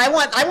want to be. I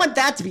want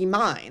that to be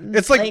mine.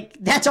 It's like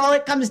that's all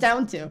it comes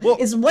down to. Well,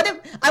 is what if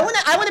I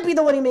want to be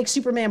the one who makes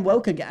Superman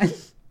woke again.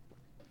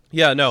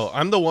 Yeah, no,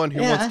 I'm the one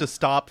who Yeah. wants to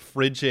stop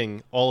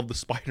fridging all of the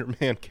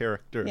Spider-Man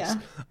characters. Yeah.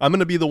 I'm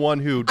gonna be the one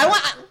who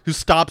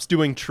stops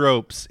doing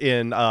tropes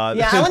in Yeah,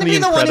 I want to be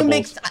the one who Incredibles.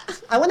 makes.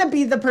 I want to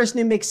be the person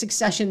who makes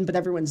Succession, but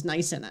everyone's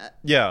nice in it.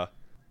 Yeah.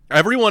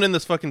 Everyone in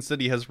this fucking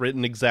city has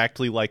written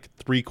exactly like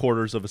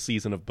 3/4 of a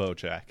season of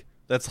BoJack.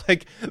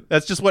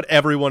 That's just what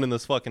everyone in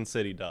this fucking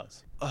city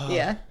does.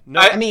 Yeah. No,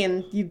 I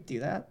mean, you do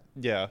that,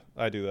 yeah,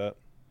 I do that.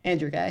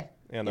 and you're gay.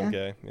 And Yeah. I'm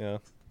gay, yeah.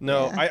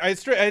 No, Yeah.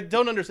 I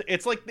don't understand.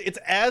 It's like it's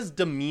as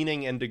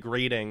demeaning and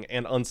degrading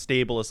and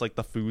unstable as like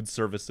the food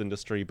service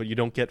industry, but you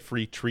don't get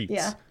free treats.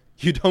 Yeah.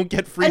 You don't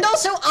get free. And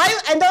also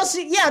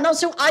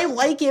I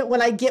like it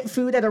when I get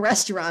food at a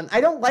restaurant.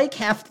 I don't like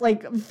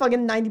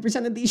fucking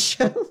 90% of these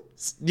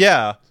shows.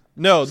 Yeah.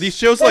 No, these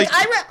shows Like,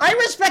 like I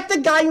respect the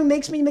guy who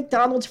makes me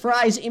McDonald's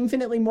fries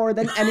infinitely more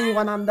than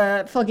anyone on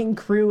the fucking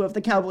crew of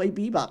the Cowboy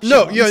Bebop show.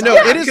 No, I'm yeah, sorry. no,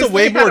 it is because a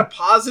way they had more a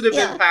positive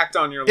Yeah. impact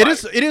on your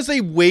life. it is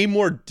a way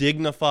more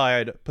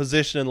dignified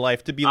position in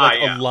life to be like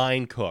yeah. a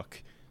line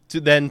cook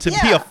than to be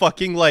Yeah. a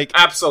fucking like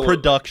Absolutely.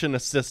 production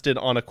assistant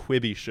on a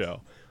Quibi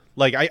show.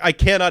 Like I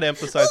cannot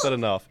emphasize that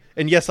enough.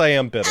 And yes, I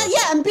am bitter.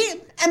 Yeah,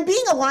 and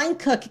being a line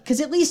cook,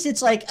 because at least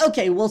it's like,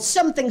 okay, well,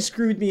 something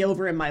screwed me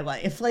over in my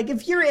life. Like,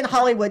 if you're in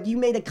Hollywood, you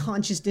made a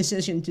conscious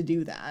decision to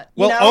do that.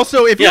 You Well, know?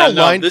 also, if Yeah, you're a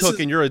no, line this cook is-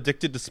 and you're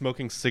addicted to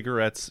smoking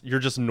cigarettes, you're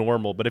just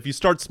normal. But if you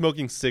start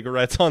smoking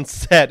cigarettes on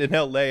set in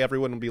LA,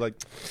 everyone will be like,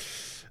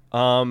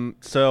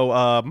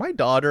 my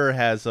daughter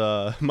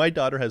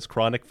has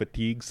chronic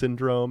fatigue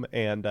syndrome,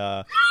 and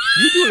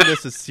you doing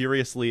this is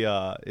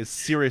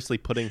seriously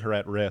putting her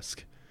at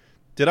risk.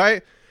 Did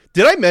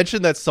I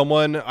mention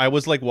that I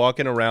was like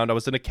walking around, I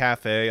was in a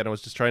cafe and I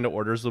was just trying to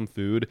order some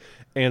food,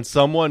 and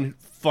someone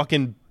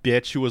fucking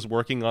bitch who was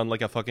working on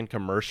like a fucking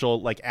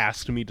commercial like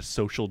asked me to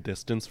social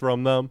distance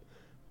from them.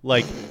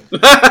 Like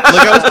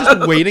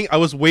I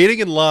was waiting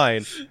in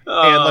line,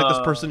 and like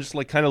this person just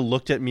like kind of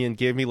looked at me and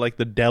gave me like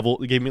a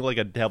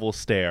devil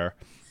stare,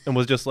 and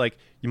was just like,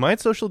 "You mind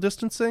social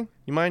distancing?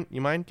 You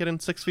mind getting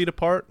 6 feet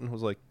apart?" And I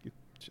was like,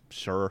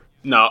 "Sure."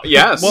 No,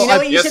 yes. Well, you know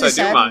what you yes, should I have do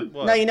said? mind.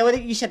 What? No, you know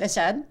what you should have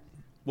said?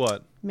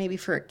 What? Maybe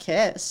for a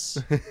kiss.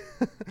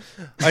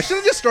 I should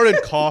have just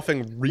started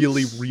coughing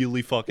really,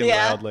 really fucking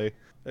Yeah. loudly.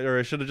 Or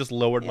I should have just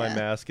lowered my Yeah.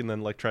 mask and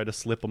then like tried to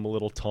slip him a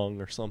little tongue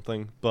or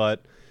something.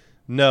 But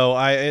no,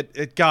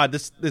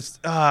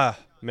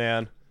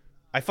 man.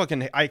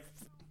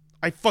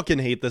 I fucking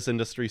hate this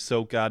industry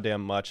so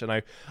goddamn much, and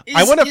I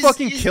want to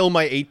fucking kill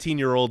my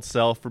 18-year-old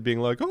self for being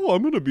like, oh,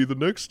 I'm gonna be the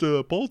next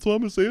Paul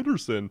Thomas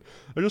Anderson.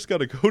 I just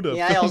gotta go to.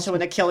 Yeah, I also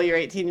want to kill your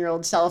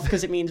 18-year-old self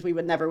because it means we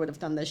would never have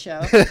done this show.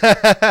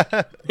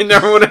 You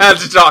never would have had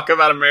to talk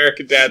about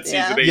American Dad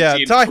season 18. Yeah,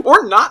 Ty-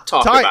 or not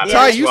talk about it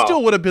Ty, as you well.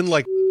 still would have been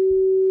like,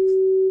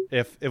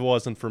 if it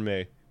wasn't for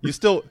me. You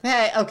still.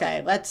 Hey,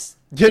 okay, let's.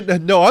 Yeah,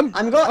 no, I'm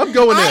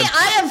going in.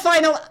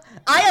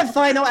 I have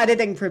final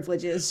editing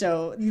privileges,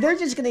 so they're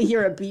just gonna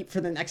hear a beep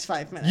for the next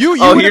 5 minutes. You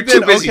Oh, would you're have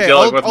been too busy okay,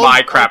 dealing with my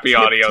I'll crappy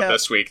audio tiptoe-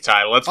 this week,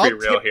 Ty. Let's be I'll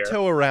real here.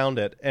 tiptoe around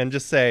it and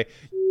just say,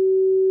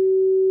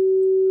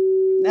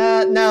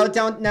 No,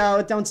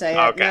 don't say it.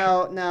 Okay.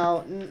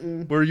 No,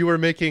 mm-mm. where you were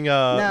making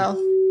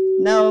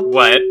No,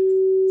 What?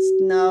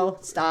 no,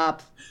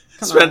 stop.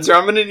 Come Spencer, on.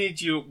 I'm going to need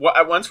you,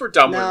 once we're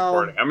done with No.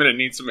 recording, I'm going to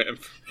need some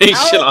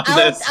information on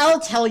this. I'll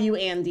tell you,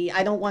 Andy.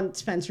 I don't want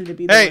Spencer to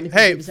be the one who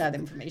Hey, gives that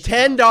information.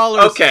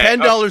 $10. Okay,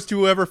 $10 to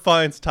whoever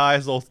finds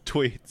Ty's old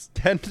tweets.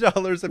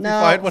 $10 if you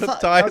find one of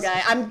Ty's.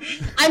 Okay,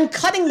 I'm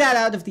cutting that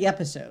out of the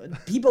episode.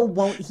 People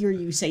won't hear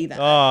you say that.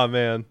 Oh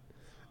man,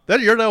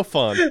 you're no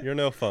fun. You're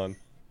no fun.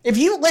 If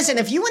you want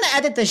to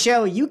edit the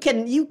show, you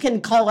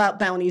can call out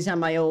bounties on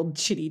my old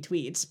shitty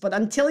tweets. But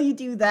until you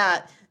do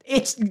that,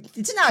 it's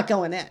not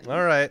going in.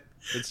 All right,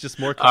 it's just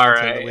more All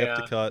content right, that we have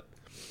yeah. to cut.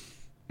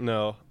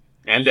 No.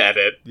 And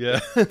edit. Yeah.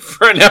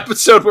 For an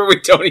episode where we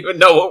don't even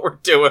know what we're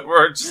doing.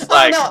 We're just Oh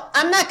like, no,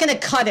 I'm not gonna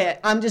cut it.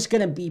 I'm just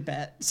gonna beep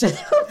it. So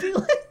it'll be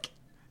like,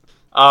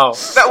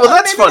 that's maybe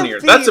the funnier.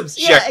 That's beeps.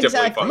 Yeah, objectively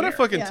exactly. I'm funnier. gonna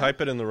fucking Yeah. type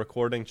it in the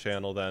recording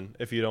channel then.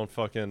 If you don't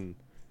fucking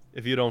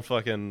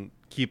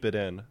keep it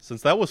in,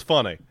 since that was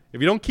funny. If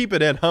you don't keep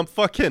it in, I'm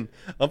fucking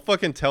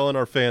telling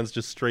our fans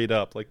just straight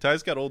up. Like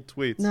Ty's got old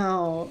tweets.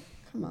 no,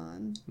 come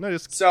on. No,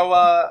 just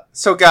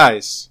So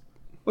guys,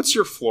 what's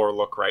your floor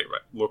look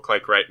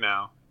like right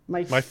now?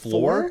 My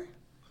floor?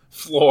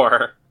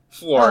 Floor.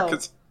 Oh.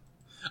 Because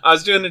I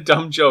was doing a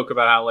dumb joke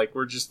about how like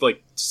we're just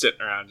like sitting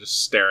around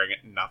just staring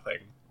at nothing,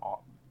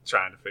 all,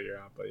 trying to figure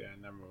out. But yeah,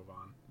 never move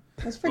on.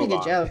 That's a pretty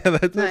Move good on. joke.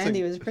 That's No, a-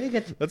 Andy, it was pretty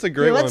good. that's a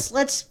great one.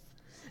 Let's.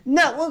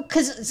 No, well,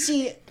 because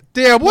see,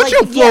 Damn, what's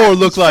like, your floor yeah,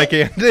 look like,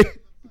 Andy?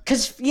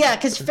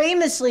 Because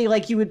famously,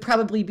 like, you would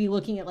probably be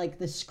looking at like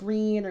the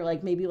screen or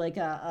like maybe like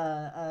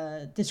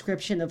a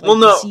description of like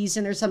the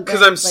season or something.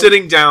 Because I'm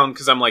sitting down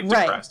because I'm like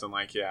Right. depressed and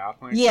like Yeah.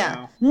 you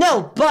know.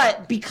 No,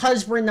 but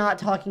because we're not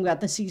talking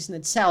about the season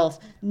itself,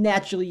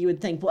 naturally you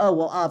would think,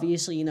 well,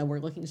 obviously, you know, we're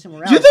looking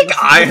somewhere else. You think And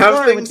the I have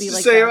floor things would be to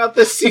like say the- about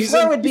this The season?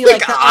 floor would be You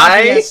like think the I-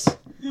 obvious.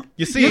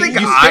 You see, You think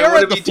you I stare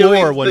wanna at the be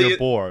doing floor when the- you're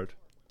bored.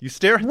 You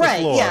stare at the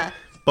Right, floor. yeah.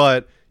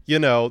 But, you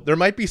know, there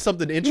might be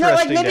something You interesting know,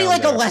 like maybe down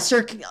like there.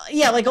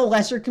 a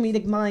lesser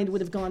comedic mind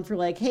would have gone for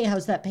like, hey,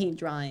 how's that paint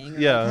drying? Or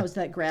Yeah. like, how's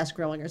that grass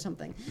growing or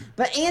something.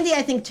 But Andy,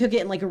 I think, took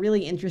it in like a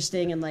really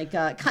interesting and like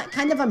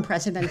kind of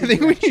unprecedented I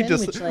think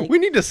direction. we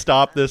need to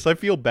stop this. I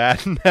feel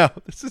bad now.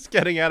 This is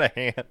getting out of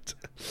hand.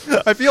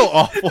 I feel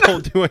awful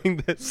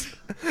doing this.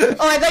 Oh,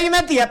 I thought you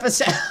meant the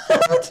episode.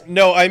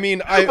 No, I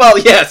mean Well,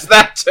 yes,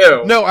 that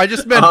too. No, I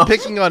just meant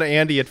picking on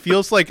Andy. It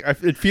feels like we're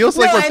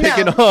I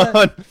picking know,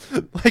 on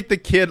like the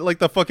kid, like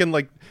the fucking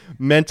like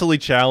mentally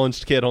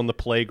challenged kid on the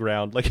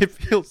playground. Like it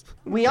feels.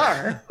 We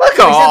are. Fuck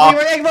off.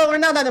 We're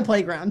not on a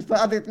playground, but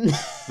other than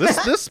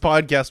This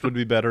podcast would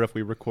be better if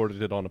we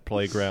recorded it on a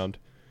playground.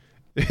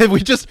 we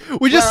just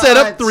Well, set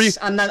up three.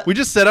 I'm not- We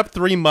just set up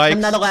 3 mics. I'm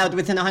not allowed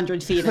within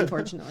 100 feet,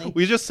 unfortunately.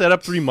 We just set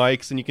up 3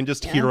 mics, and you can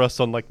just hear us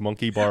on like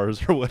monkey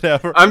bars or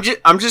whatever. I'm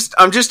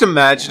just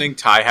imagining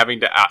Ty having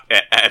to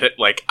edit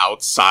like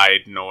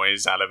outside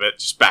noise out of it,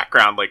 just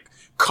background like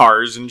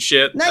cars and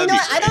shit. No, you That'd know be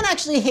what? I great. don't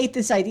actually hate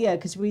this idea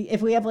because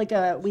if we have like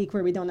a week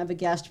where we don't have a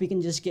guest, we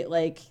can just get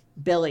like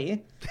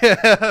Billy. we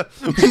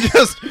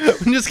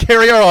just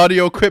carry our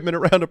audio equipment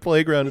around a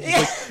playground. It's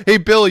just like, hey,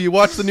 Bill, you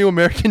watched the new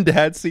American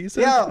Dad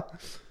season? Yo,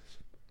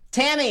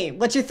 Tammy,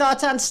 what's your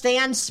thoughts on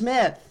Stan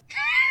Smith?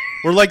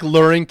 We're like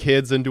luring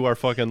kids into our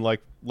fucking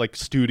like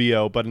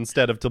studio, but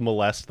instead of to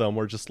molest them,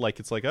 we're just like,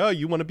 it's like, oh,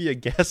 you want to be a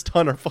guest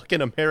on our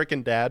fucking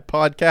American Dad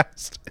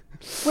podcast?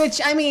 Which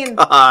I mean,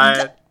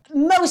 God.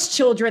 most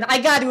children, I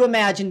got to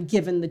imagine,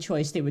 given the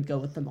choice, they would go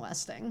with the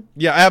molesting.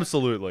 Yeah,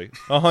 absolutely,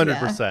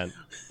 100%.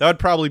 That would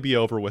probably be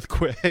over with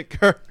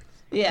quicker.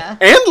 Yeah,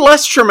 And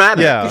less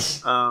traumatic. Yeah.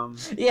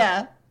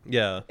 yeah.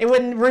 Yeah. It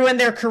wouldn't ruin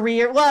their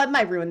career. Well, it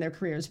might ruin their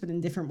careers, but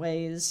in different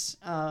ways.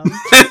 Yeah,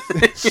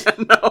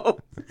 no.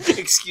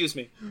 Excuse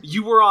me.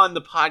 You were on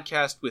the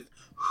podcast with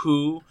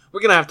who?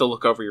 We're gonna have to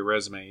look over your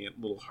resume a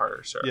little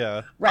harder, sir.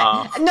 Yeah.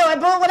 Right. No,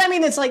 but what I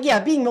mean is like, yeah,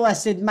 being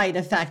molested might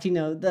affect, you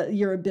know,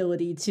 your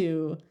ability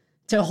to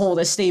hold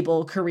a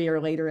stable career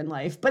later in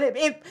life, but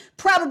it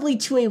probably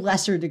to a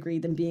lesser degree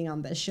than being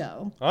on this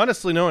show.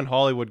 Honestly, no, in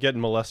Hollywood, getting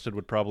molested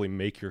would probably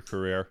make your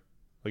career.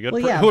 Like, Well,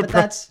 yeah, but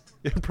that's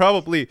it'd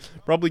probably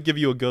give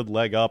you a good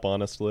leg up,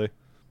 honestly.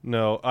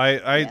 No,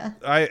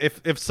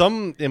 if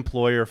some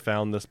employer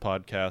found this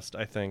podcast,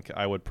 I think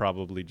I would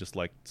probably just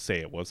like say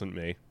it wasn't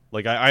me.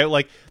 Like I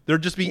like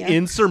there'd just be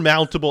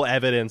insurmountable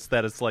evidence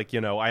that it's like,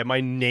 you know, my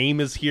name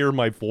is here,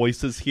 my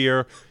voice is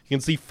here. You can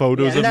see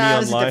photos of me it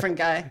was a online. different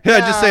guy. Yeah,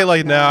 just say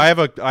like, no, I have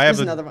There's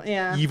an another one.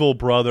 Yeah. evil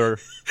brother.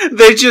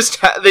 They just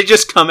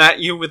come at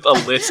you with a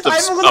list of, I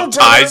have a little of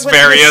brother Ty's with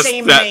various the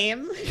same that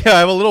name. Yeah, I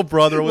have a little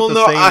brother with Well, the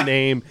no, same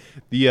name,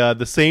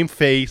 the same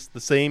face, the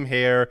same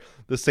hair,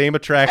 the same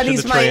attraction And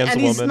to he's trans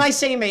he's woman. my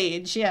same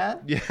age, yeah.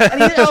 Yeah.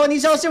 And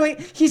he's also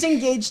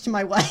engaged to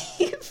my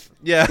wife.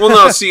 Yeah. Well,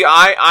 no, see,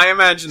 I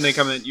imagine they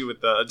come at you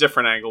with a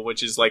different angle,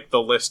 which is like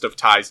the list of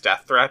Ty's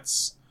death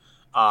threats,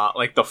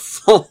 like the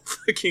full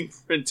freaking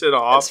printed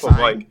off That's of fine.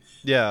 like.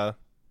 Yeah.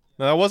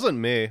 No, that wasn't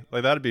me.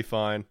 Like, that'd be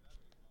fine.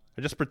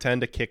 I just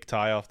pretend to kick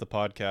Ty off the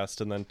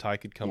podcast, and then Ty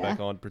could come back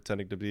on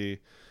pretending to be,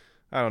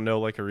 I don't know,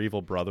 like her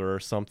evil brother or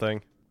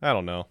something. I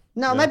don't know.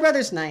 No, Yeah. my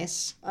brother's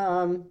nice.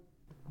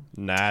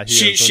 Nah,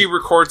 She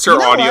records her You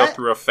know audio what?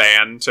 through a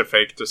fan to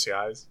fake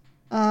disguise.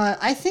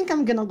 I think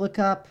I'm gonna look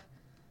up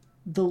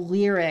the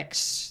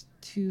lyrics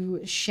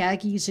to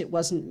Shaggy's "It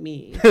Wasn't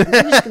Me." I'm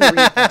just gonna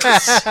read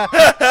this.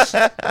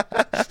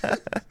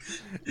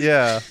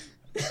 Yeah.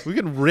 We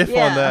can riff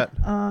on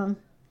that.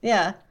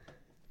 Yeah.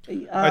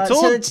 I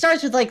told- So it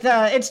starts with like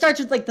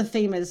the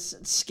famous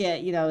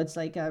skit. You know, it's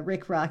like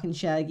Rick Rock and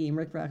Shaggy, and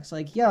Rick Rock's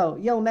like,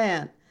 "Yo,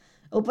 man,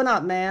 open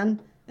up, man."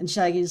 And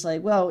Shaggy's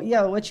like, "Well,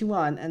 yo, what you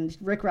want?" And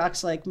Rick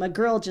Rock's like, "My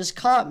girl just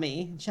caught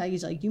me." And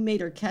Shaggy's like, "You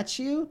made her catch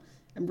you?"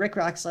 And Rick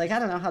Rock's like, "I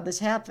don't know how this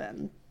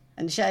happened."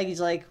 And Shaggy's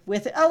like,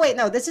 "Oh wait,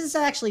 no, this is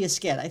actually a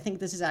skit. I think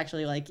this is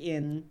actually like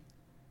in,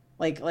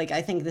 like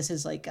I think this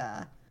is like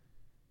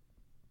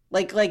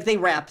they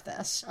rap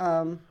this."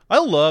 I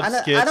love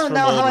skits I don't from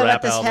know old how I let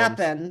rap this albums.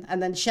 happen.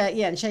 And then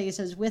Shaggy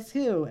says, "With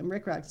who?" And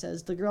Rick Rock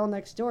says, "The girl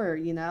next door,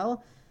 you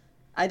know?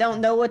 I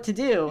don't know what to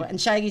do."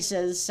 And Shaggy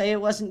says, "Say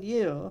it wasn't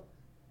you."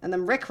 And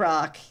then Rick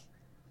Rock,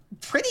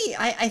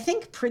 I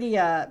think pretty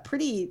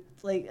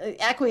like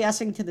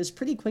acquiescing to this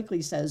pretty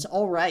quickly, says,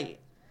 "All right."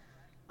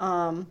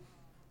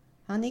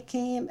 Honey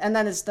came, and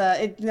then it's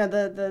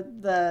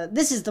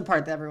this is the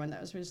part that everyone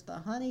knows. Where's the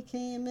honey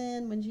came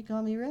in when she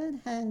called me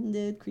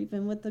red-handed,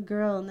 creeping with the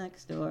girl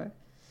next door.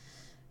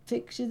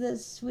 Picture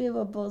this, we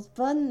were both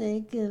butt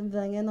naked,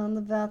 banging on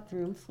the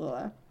bathroom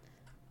floor.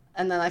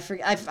 And then I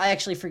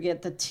actually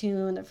forget the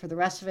tune for the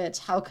rest of it. It's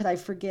How Could I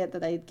Forget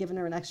That I Had Given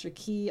Her an Extra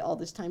Key all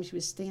this time she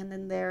was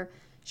standing there.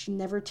 She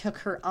never took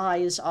her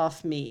eyes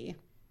off me.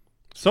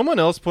 Someone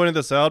else pointed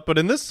this out, but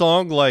in this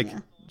song, like,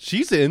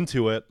 she's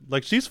into it.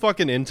 Like, she's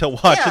fucking into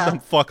watching them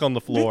fuck on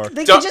the floor.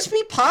 They could just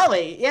be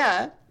poly,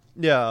 yeah.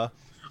 Yeah.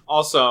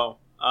 Also,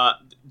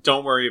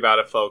 don't worry about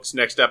it, folks.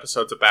 Next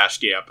episode's a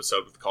Bashki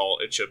episode with Cole.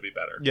 It should be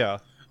better. Yeah.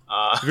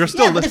 If you're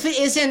still but if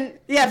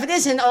it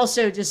isn't,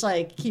 also just,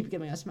 like, keep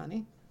giving us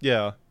money.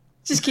 Yeah.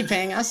 Just keep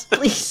paying us,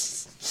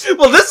 please.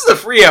 Well, this is a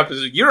free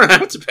episode. You don't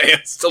have to pay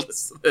us to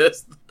listen to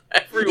this.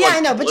 Everyone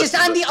I know, but just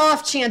listens on to the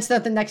off chance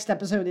that the next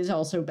episode is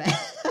also bad.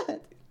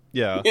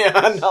 Yeah.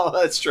 Yeah, no,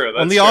 that's true.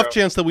 On the off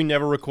chance that we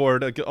never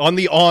record, on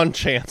the on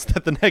chance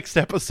that the next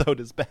episode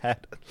is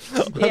bad.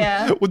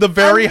 Yeah. With a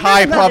very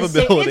high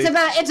probability.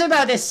 It's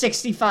about a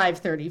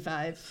 65-35,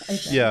 I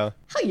think. Yeah.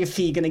 How you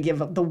fee gonna give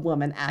the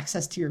woman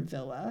access to your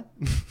villa?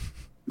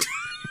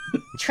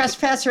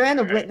 Trespasser and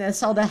a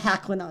witness, all the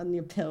hackling on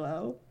your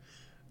pillow.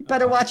 You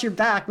better watch your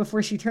back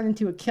before she turned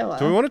into a killer.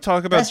 Do we want to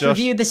talk about Best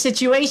review the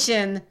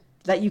situation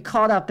that you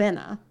caught up in.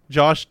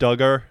 Josh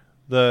Duggar,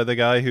 the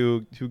guy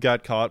who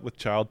got caught with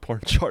child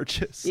porn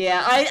charges?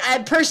 Yeah,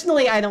 I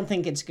personally I don't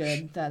think it's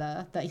good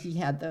that he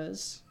had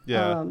those.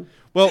 Yeah.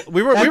 Well,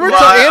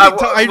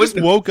 I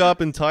just woke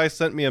up and Ty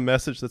sent me a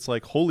message that's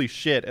like, holy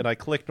shit, and I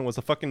clicked and it was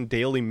a fucking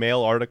Daily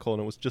Mail article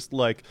and it was just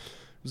like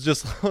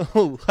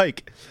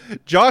like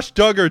Josh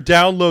Duggar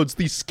downloads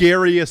the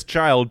scariest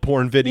child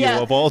porn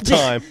video of all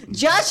time.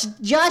 Josh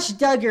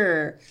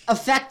Duggar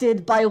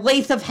affected by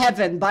Lathe of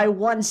Heaven by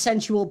one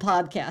sensual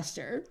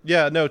podcaster.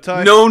 Yeah, no,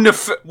 Ty.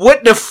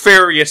 What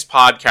nefarious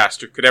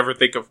podcaster could ever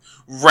think of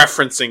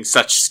referencing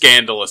such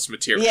scandalous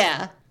material?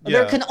 Yeah.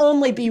 There can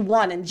only be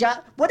one. And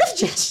what if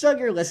Josh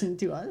Duggar listened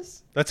to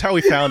us? That's how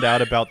we found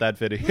out about that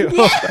video.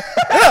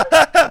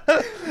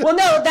 Well,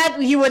 no, that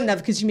he wouldn't have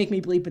because you make me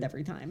bleep it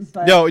every time.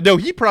 But no,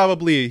 he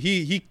probably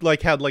he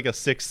like had like a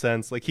sixth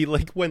sense. Like he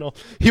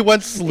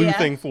went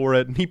sleuthing for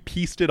it and he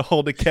pieced it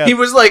all together. He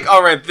was like,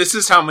 "All right, this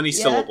is how many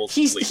syllables."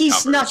 He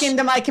snuck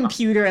into my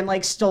computer and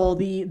like stole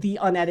the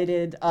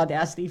unedited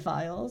Audacity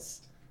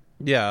files.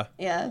 Yeah.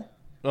 Yeah.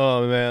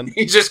 Oh man.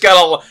 He just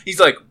got he's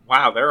like,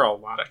 "Wow, there are a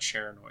lot of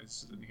chair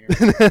noises in here."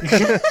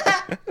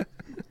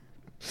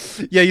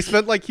 Yeah, he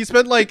spent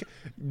like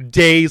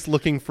days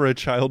looking for a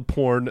child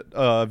porn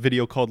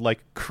video called like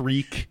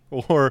Creak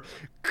or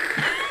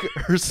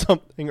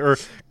something or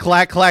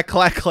clack clack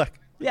clack clack.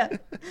 Yeah.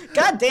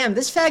 God damn,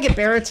 this faggot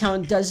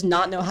baritone does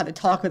not know how to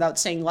talk without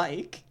saying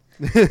like.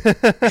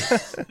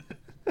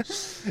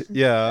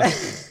 Yeah.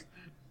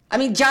 I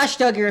mean, Josh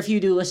Duggar, if you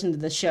do listen to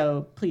the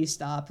show, please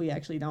stop. We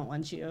actually don't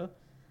want you.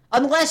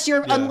 Unless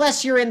you're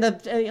in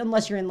like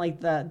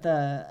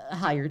the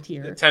higher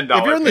tier. $10.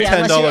 If you're in the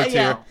 $10 tier.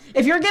 Yeah.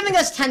 If you're giving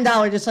us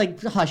 $10, just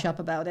like hush up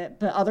about it.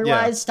 But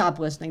otherwise, stop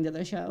listening to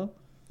the show.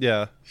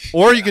 Yeah.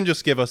 Or you can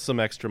just give us some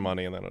extra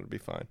money and then it'll be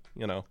fine.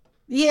 You know.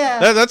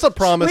 Yeah. That's a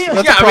promise. I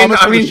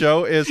for the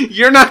show is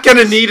you're not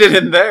gonna need it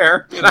in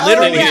there. You're not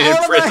gonna need it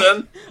in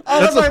prison.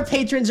 All of our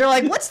patrons are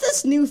like, "What's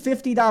this new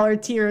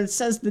 $50 tier?" It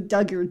says the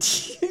Duggar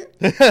tier.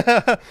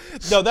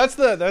 No, that's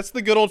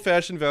the good old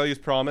fashioned values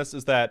promise.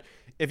 Is that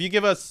if you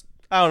give us,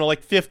 I don't know,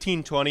 like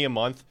 $15-20 a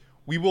month,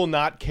 we will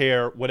not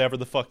care whatever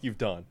the fuck you've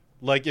done.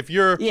 Like if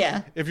you're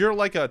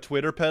like a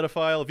Twitter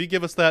pedophile, if you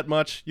give us that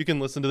much, you can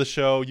listen to the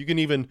show. You can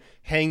even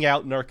hang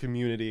out in our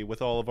community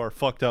with all of our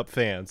fucked up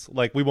fans.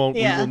 Like we will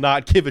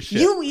not give a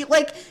shit.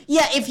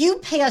 If you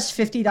pay us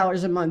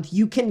 $50 a month,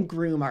 you can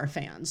groom our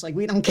fans. Like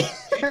we don't care.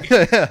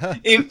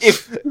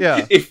 If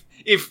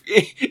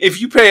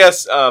you pay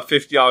us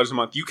 $50 a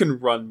month, you can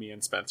run me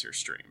and Spencer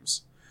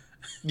streams.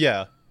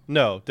 Yeah.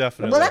 No,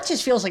 definitely. Well, that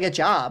just feels like a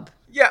job.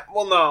 Yeah.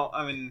 Well, no.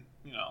 I mean,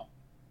 you know.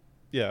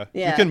 Yeah.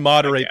 You can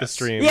moderate the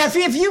stream. Yeah,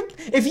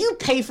 if you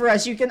pay for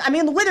us, you can. I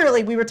mean,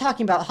 literally, we were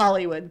talking about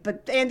Hollywood,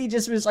 but Andy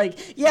just was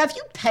like, "Yeah, if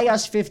you pay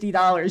us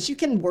 $50, you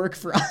can work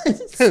for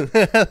us."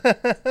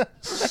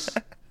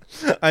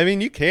 I mean,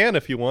 you can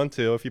if you want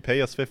to. If you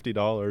pay us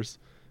 $50,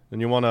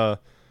 and you want to,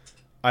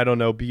 I don't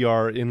know, be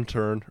our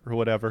intern or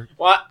whatever.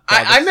 Well,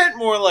 I meant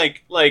more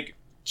like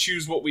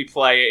choose what we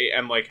play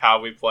and like how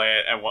we play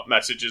it and what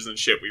messages and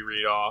shit we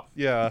read off.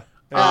 Yeah.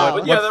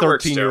 But yeah, what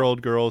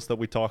 13-year-old girls that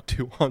we talk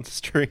to on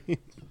stream.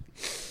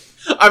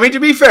 I mean, to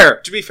be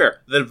fair,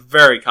 they're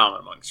very common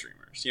among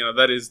streamers. You know,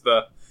 that is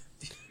the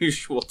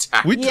usual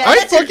tactic.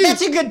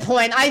 That's a good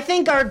point. I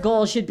think our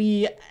goal should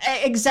be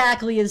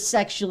exactly as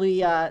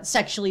sexually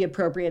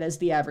appropriate as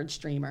the average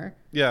streamer.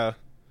 Yeah.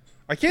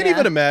 I can't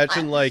even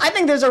imagine, I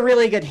think there's a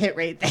really good hit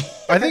rate there.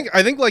 I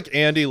think like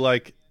Andy,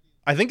 like,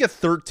 I think a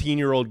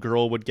 13-year-old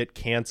girl would get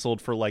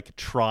canceled for like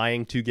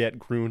trying to get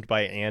groomed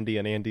by Andy,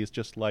 and Andy's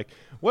just like,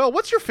 "Well,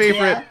 what's your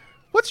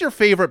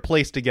favorite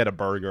place to get a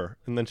burger?"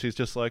 And then she's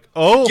just like,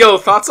 "Oh, yo,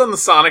 thoughts on the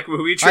Sonic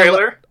movie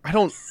trailer?" I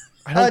don't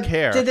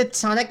care. Did the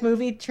Sonic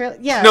movie trailer?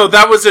 Yeah. No,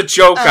 that was a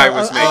joke I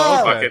was making.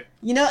 Fuck it.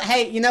 You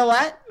know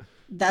what?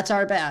 That's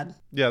our bad.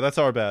 Yeah, that's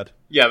our bad.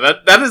 Yeah,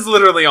 that is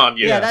literally on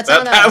you. Yeah, that's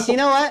on us. You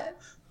know what?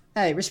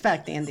 Hey,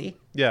 respect, Andy.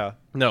 Yeah.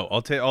 No,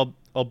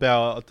 I'll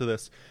bow out to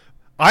this.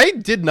 I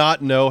did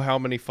not know how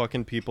many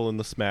fucking people in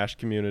the Smash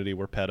community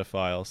were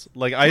pedophiles.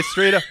 Like, I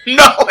straight up...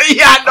 No.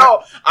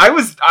 I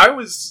was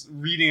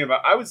listening to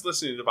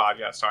the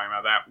podcast talking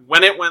about that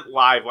when it went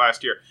live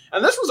last year.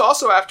 And this was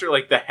also after,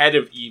 like, the head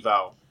of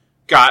EVO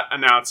got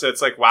announced.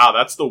 It's like, wow,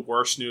 that's the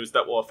worst news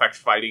that will affect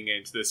fighting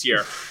games this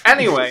year.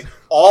 Anyway,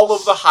 all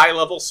of the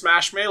high-level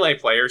Smash Melee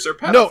players are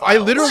pedophiles. No, I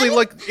literally,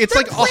 like... It's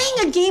They're like...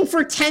 playing a game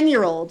for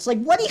 10-year-olds.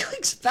 Like, what do you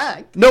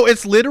expect? No,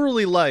 it's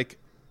literally, like...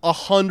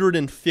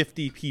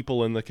 150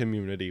 people in the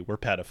community were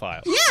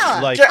pedophiles. Yeah,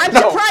 like I'm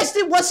surprised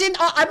it wasn't.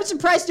 I was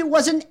surprised it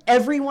wasn't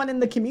everyone in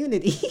the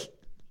community.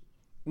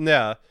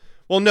 yeah.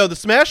 Well, no, the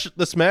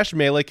Smash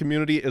Melee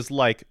community is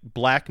like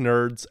black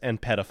nerds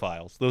and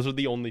pedophiles. Those are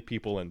the only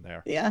people in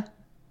there. Yeah,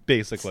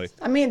 basically.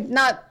 I mean,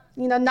 not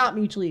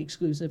mutually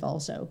exclusive.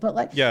 Also, but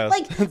like, yeah,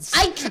 like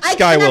I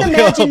cannot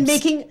imagine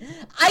making.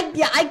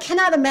 I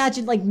cannot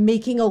imagine like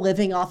making a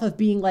living off of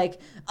being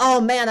like,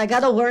 oh man, I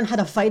gotta learn how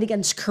to fight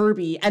against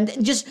Kirby,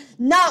 and just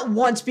not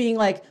once being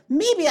like,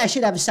 maybe I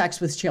should have sex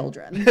with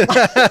children.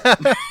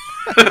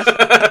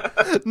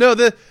 No,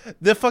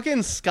 the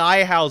fucking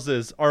Sky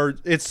Houses are.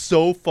 It's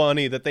so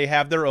funny that they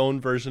have their own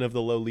version of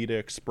the Lolita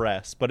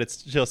Express, but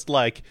it's just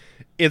like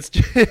it's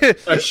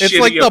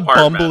like the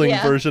bumbling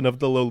version of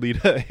the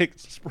Lolita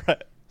Express.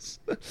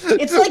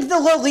 It's like the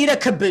Lolita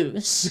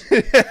Caboose.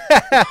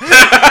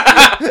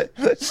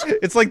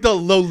 It's like the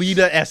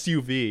Lolita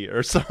SUV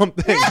or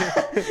something.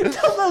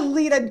 The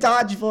Lolita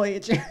Dodge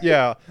Voyager.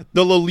 Yeah,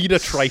 the Lolita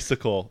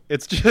Tricycle.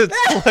 It's just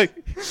like...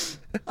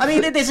 I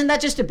mean, isn't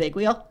that just a big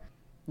wheel?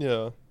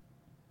 Yeah.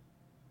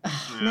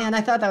 Man,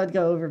 I thought that would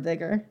go over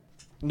bigger.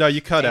 No,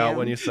 you cut out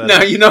when you said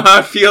Now it. you know how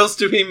it feels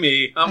to be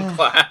me. I'm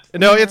glad.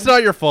 No, it's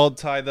not your fault,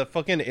 Ty. The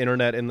fucking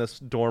internet in this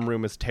dorm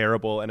room is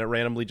terrible, and it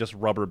randomly just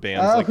rubber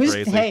bands like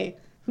crazy. Hey,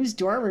 whose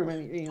dorm room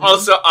are you in?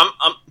 Also,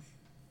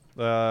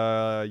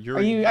 Are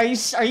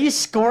you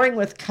scoring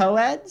with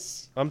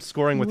co-eds? I'm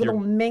scoring with little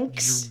your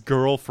minx.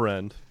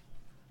 girlfriend.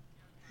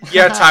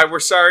 Yeah, Ty, we're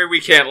sorry we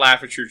can't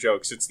laugh at your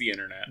jokes. It's the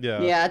internet.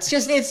 Yeah. Yeah, it's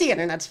the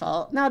internet's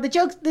fault. No, the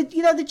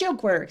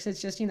joke works.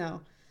 It's just, Yeah.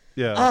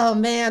 Oh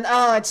man,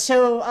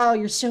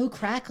 you're so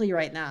crackly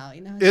right now,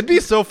 It'd be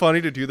so funny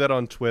to do that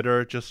on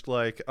Twitter, just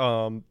like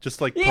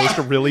post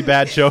a really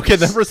bad joke and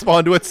then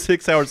respond to it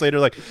 6 hours later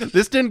like,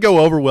 this didn't go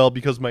over well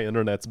because my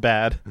internet's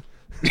bad.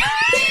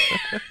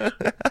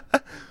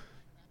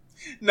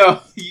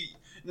 No,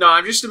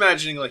 I'm just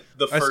imagining like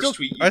the first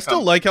tweet. I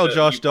still like how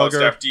Josh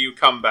Duggar after you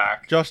come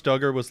back. Josh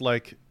Duggar was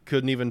like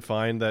couldn't even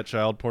find that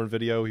child porn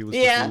video. He was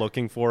just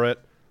looking for it.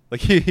 Like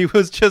he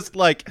was just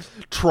like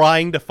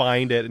trying to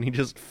find it, and he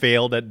just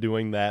failed at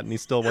doing that, and he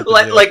still went to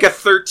jail. Like a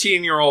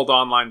 13-year-old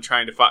online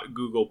trying to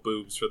Google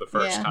boobs for the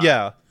first time.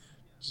 Yeah.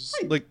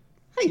 How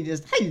you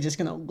just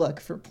gonna look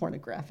for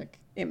pornographic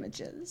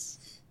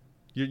images?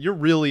 You're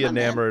really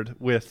enamored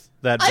with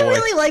that boy. I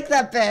really like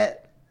that bit.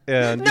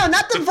 And no,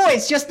 not the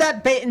voice, just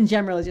that bit in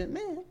general. Just,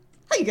 man,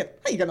 how you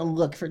gonna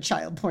look for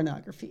child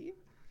pornography?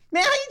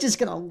 Man, how you just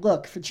gonna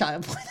look for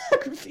child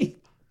pornography?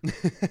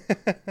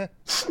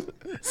 It's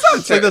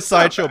like the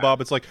Sideshow Bob.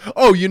 It's like,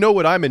 oh, you know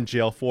what I'm in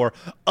jail for?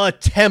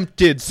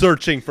 Attempted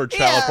searching for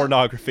child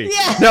pornography.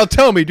 Yeah. Now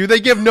tell me, do they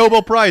give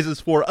Nobel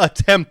Prizes for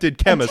attempted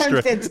chemistry?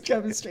 Attempted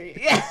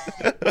chemistry. Yeah.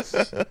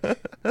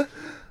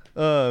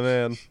 Oh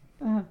man.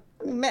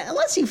 Man,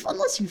 unless you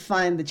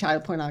find the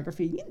child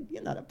pornography,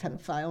 you're not a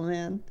pedophile,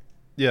 man.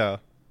 Yeah.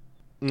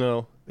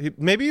 No.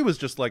 Maybe he was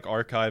just like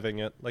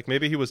archiving it. Like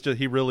maybe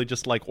he really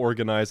just like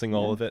organizing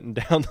all of it and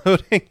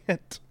downloading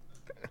it.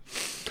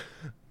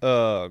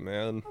 Oh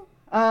man.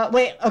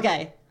 Wait,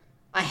 okay.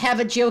 I have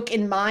a joke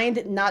in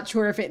mind. Not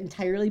sure if it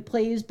entirely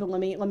plays, but let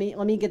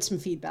me get some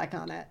feedback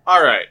on it.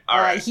 All right.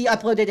 He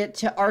uploaded it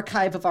to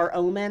Archive of Our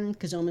Omen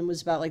because Omen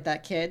was about like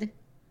that kid.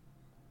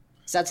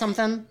 Is that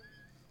something?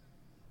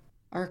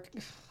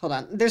 Hold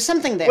on. There's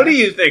something there. What do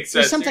you think, Seth?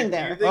 There's something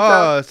there.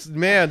 Oh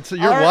man, so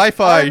your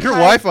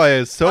Wi-Fi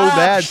is so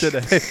bad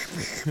today.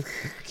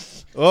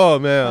 Oh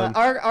man.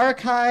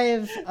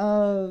 Archive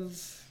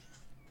of.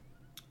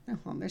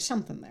 Oh, there's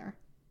something there.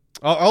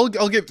 I'll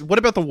get. What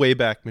about the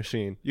Wayback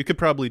Machine? You could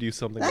probably do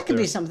something. That could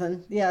be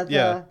something. Yeah.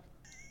 The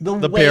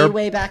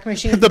Wayback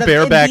Machine. The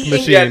bareback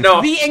machine. Yeah,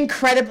 no. The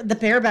incredible. The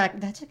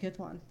bareback. That's a good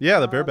one. Yeah,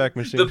 the bareback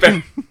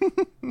machine.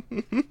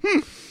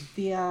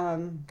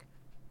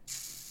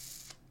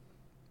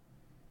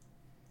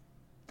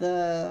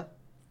 The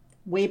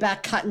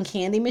Wayback Cotton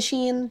Candy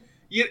Machine.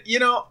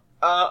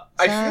 I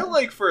feel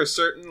like for a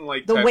certain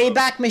like the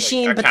Wayback of,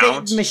 Machine, like, but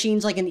account, the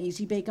machine's like an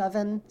easy bake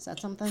oven. Is that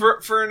something?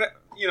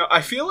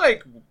 I feel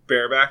like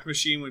Bareback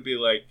Machine would be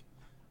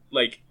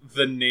like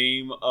the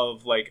name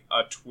of like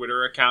a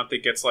Twitter account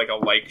that gets like a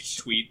liked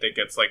tweet that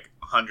gets like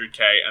 100K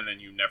and then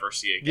you never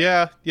see it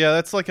again. Yeah,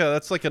 that's like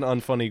an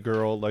unfunny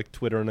girl like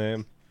Twitter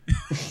name.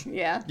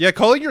 Yeah. Yeah,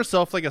 calling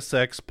yourself like a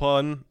sex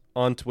pun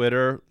on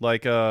Twitter,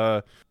 like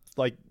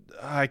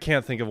I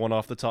can't think of one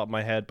off the top of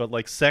my head, but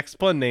like sex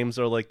pun names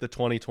are like the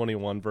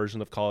 2021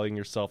 version of calling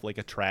yourself like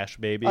a trash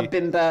baby. A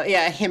bimbo,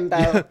 yeah, a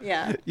himbo,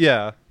 yeah.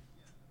 Yeah.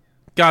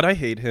 God, I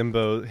hate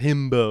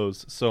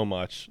himbos so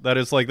much. That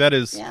is.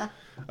 Yeah.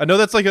 I know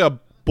that's like a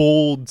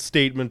bold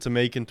statement to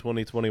make in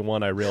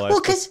 2021. I realize.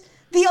 Well, because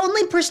the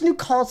only person who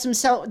calls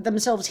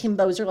themselves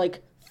himbos are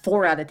like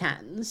 4 out of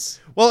 10s.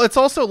 Well, it's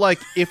also like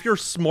if you're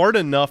smart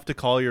enough to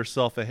call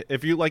yourself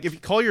if you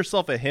call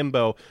yourself a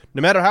himbo,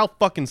 no matter how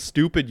fucking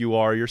stupid you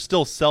are, you're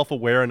still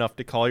self-aware enough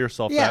to call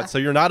yourself Yeah. that. So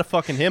you're not a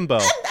fucking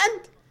himbo.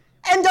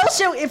 And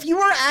also, if you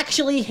were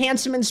actually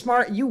handsome and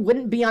smart, you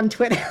wouldn't be on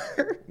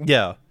Twitter.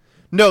 Yeah.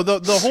 No, the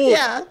whole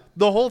Yeah.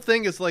 the whole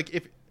thing is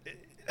like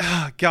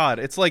God,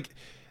 it's like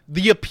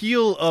the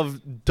appeal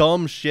of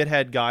dumb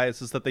shithead guys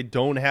is that they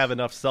don't have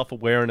enough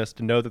self-awareness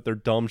to know that they're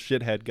dumb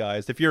shithead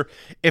guys. If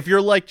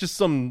you're like just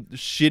some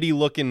shitty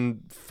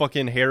looking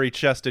fucking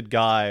hairy-chested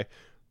guy,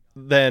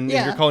 then if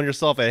Yeah. you're calling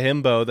yourself a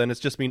himbo, then it's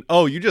just mean,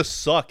 oh, you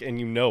just suck and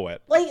you know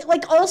it.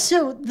 Like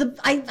also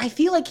I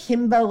feel like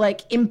himbo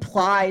like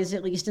implies,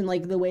 at least in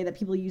like the way that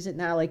people use it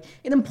now, like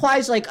it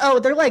implies like, oh,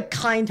 they're like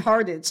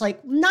kind-hearted. It's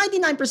like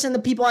 99% of the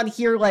people on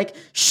here like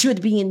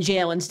should be in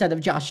jail instead of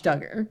Josh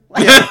Duggar.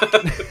 Like,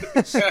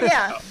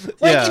 yeah.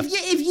 Like Yeah.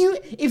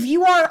 if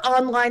you are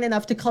online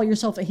enough to call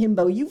yourself a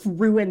himbo, you've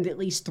ruined at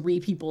least 3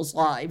 people's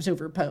lives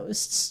over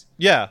posts.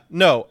 Yeah,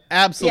 no,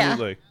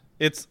 absolutely.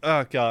 It's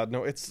oh god,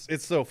 no, it's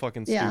so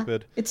fucking Yeah.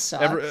 stupid. It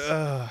sucks.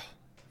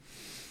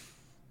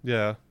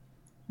 Yeah.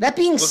 That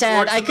being Look said,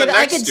 forward to I the could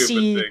next stupid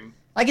see thing.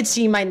 I could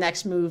see my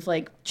next move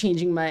like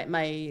changing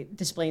my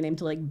display name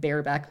to like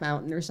Bareback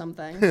Mountain or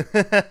something.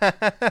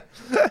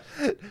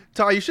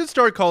 Ty, you should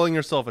start calling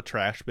yourself a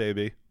trash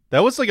baby.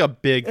 That was like a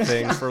big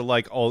thing for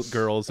like alt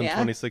girls in Yeah.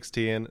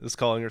 2016. Is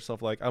calling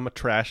yourself like, I'm a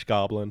trash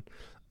goblin.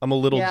 I'm a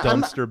little Yeah,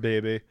 dumpster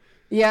baby.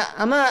 Yeah,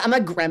 I'm a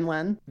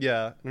gremlin.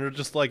 Yeah, and you're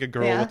just like a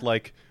girl Yeah. with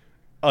like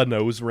a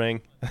nose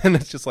ring, and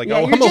it's just like,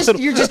 Yeah, oh,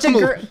 you're just a I'm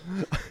girl.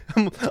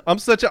 I'm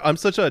such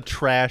a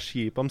trash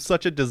heap. I'm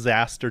such a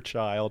disaster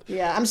child.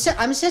 Yeah, I'm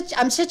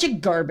such a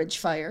garbage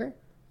fire.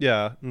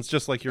 Yeah, and it's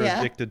just like you're Yeah.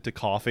 addicted to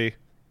coffee.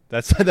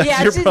 That's your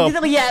Yeah,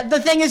 problem. yeah. The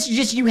thing is,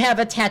 just you have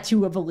a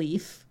tattoo of a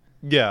leaf.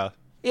 Yeah.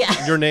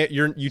 Yeah. Your name,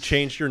 you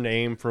changed your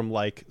name from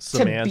like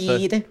Samantha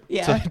Bede,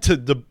 yeah.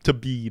 to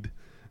Bede,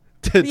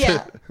 to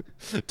Yeah.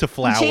 to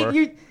Flower,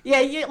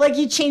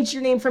 You changed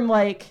your name from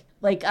like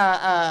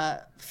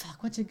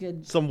fuck, what's a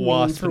good some name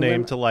wasp for name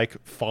women? to like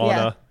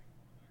Fauna,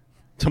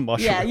 to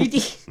Mushroom. Yeah,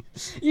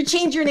 you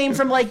change your name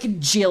from like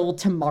Jill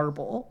to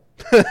Marble.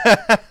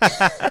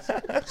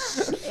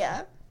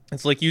 Yeah.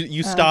 It's like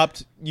you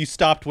stopped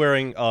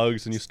wearing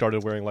Uggs and you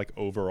started wearing like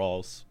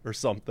overalls or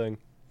something.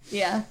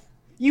 Yeah.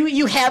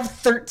 You have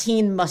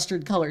 13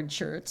 mustard colored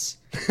shirts.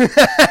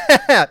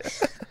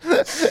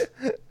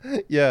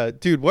 Yeah,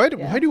 dude. Why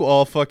Yeah. do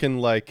all fucking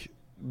like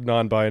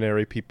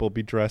non-binary people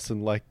be dressed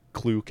in like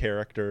Clue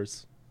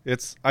characters?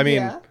 I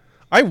mean, Yeah.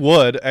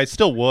 I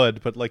still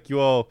would, but like you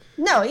all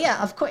No,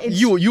 yeah, of course.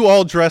 you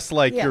all dress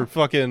like Yeah. you're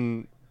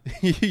fucking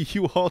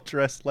you all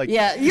dress like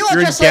Yeah, you all you're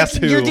in dress Guess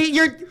like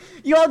Who.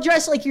 you all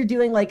dress like you're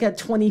doing like a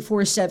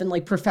 24/7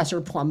 like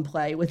Professor Plum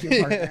play with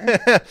your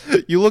partner.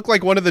 You look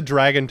like one of the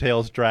Dragon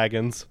Tales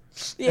dragons.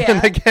 And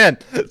Yeah. again,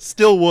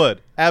 still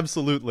would.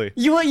 Absolutely.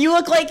 You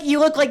look like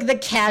the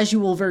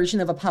casual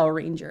version of a Power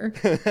Ranger.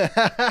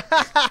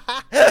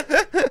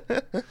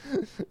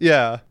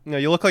 Yeah. No,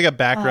 you look like a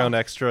background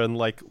extra in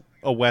like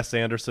a Wes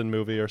Anderson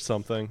movie or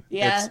something.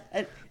 Yeah.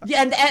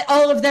 And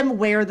all of them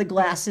wear the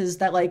glasses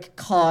that like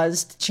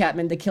caused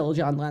Chapman to kill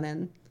John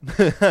Lennon.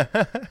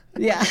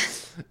 Yeah.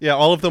 Yeah,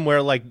 all of them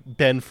wear like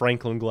Ben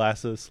Franklin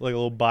glasses, like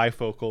little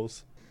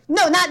bifocals.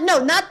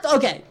 Not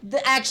okay.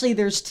 Actually,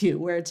 there's 2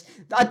 where it's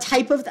a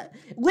type of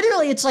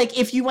literally. It's like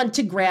if you went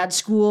to grad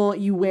school,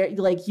 you wear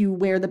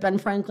the Ben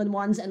Franklin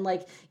ones, and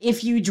like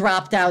if you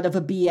dropped out of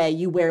a BA,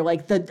 you wear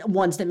like the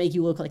ones that make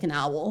you look like an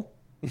owl.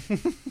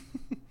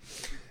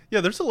 Yeah,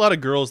 there's a lot of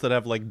girls that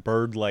have like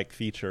bird-like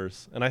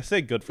features, and I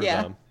say good for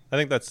Yeah. them. I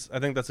think that's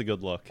a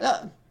good look.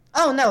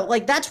 Oh no,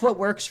 like that's what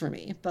works for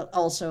me. But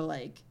also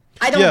like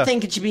I don't Yeah.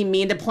 think it should be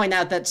mean to point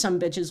out that some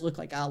bitches look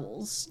like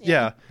owls.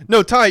 Yeah.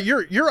 No, Ty,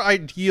 your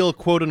ideal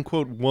quote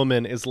unquote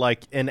woman is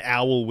like an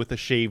owl with a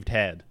shaved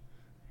head.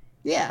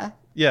 Yeah.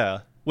 Yeah.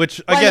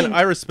 Which Well, I again, mean,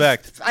 I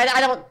respect. I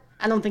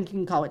don't think you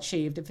can call it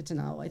shaved if it's an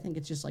owl. I think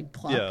it's just like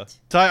plucked. Yeah.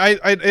 Ty,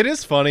 it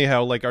is funny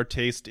how like our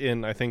taste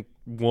in I think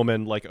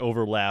woman like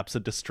overlaps a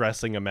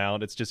distressing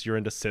amount. It's just you're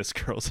into cis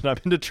girls and I'm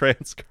into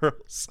trans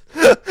girls.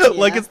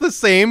 Like Yeah. it's the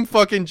same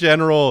fucking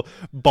general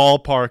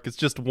ballpark. It's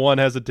just one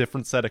has a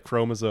different set of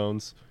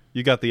chromosomes.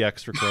 You got the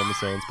extra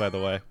chromosomes, by the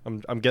way.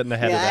 I'm getting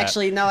ahead Yeah, of that.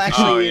 actually, no,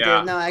 Oh, you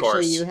yeah, do. No, of actually,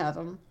 course. you have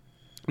them.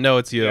 No,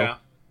 it's you. Yeah.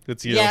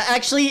 It's you. Yeah,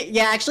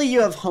 actually,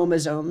 you have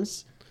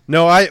homosomes.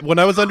 No, when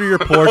I was under your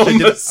porch,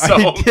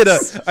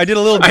 I did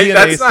a little DNA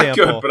That's not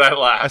sample. good, but I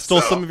laughed. I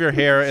stole so. some of your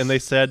hair, and they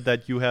said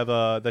that you have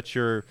that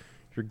you're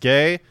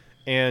gay,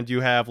 and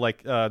you have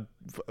like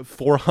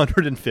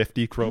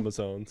 450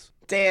 chromosomes.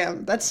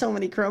 Damn, that's so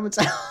many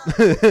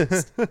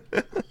chromosomes.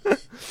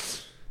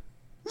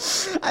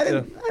 I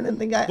didn't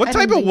think I. What I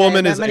type didn't of think I had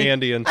woman that is many-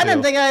 Andy into? I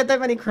didn't think I had that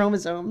many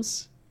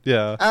chromosomes.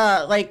 Yeah.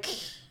 Like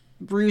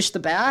Bruce the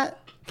Bat.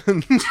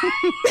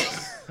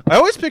 I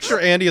always picture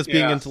Andy as being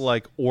Yeah. into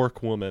like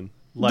orc woman.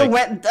 Like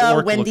Wendy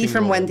orc-looking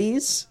from woman.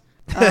 Wendy's.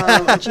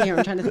 I'm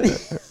trying to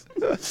think.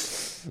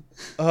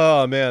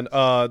 Oh man,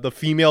 the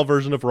female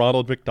version of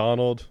Ronald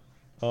McDonald.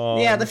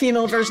 Yeah, the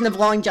female version of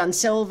Long John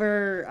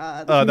Silver.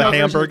 the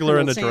female version of Hamburglar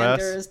in a Colonel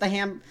dress. Sanders,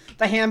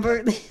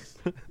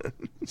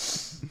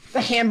 the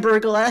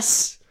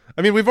Hamburgless.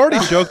 I mean, we've already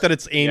joked that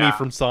it's Amy Yeah.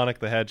 from Sonic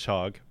the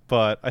Hedgehog,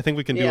 but I think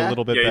we can do a Yeah.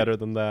 little bit Yeah. better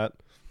than that.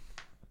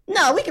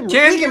 No, we can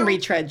you-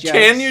 retread jokes.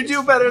 Can you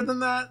do better than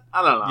that?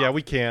 I don't know. Yeah,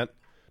 we can't.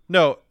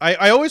 No,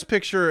 I always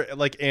picture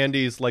like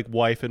Andy's like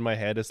wife in my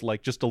head as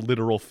like just a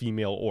literal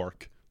female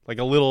orc, like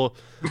a little,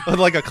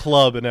 like a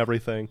club and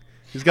everything.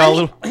 He's got a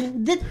little.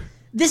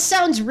 This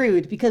sounds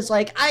rude because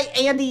like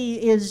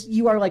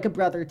you are like a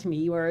brother to me.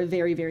 You are a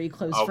very, very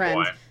close Oh, friend.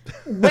 boy.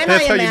 When That's I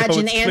how you know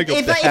imagine it's Andy, big of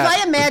if that.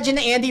 I imagine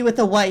Andy with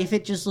a wife,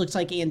 it just looks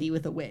like Andy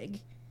with a wig.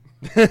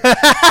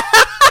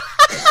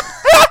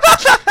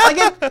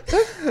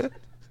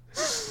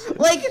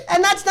 Like,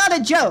 and that's not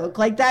a joke.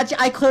 Like that,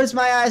 I close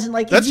my eyes and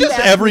like. That's if you just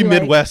ask every me,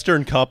 like-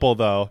 Midwestern couple,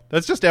 though.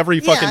 That's just every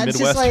fucking Yeah, it's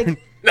just Midwestern.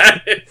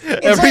 like It's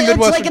every it's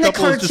Midwestern like in a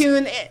couple is just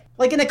cartoon,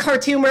 like in a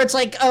cartoon where it's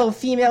like, oh,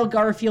 female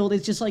Garfield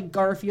is just like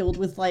Garfield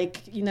with like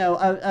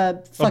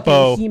a fucking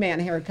bow. He-Man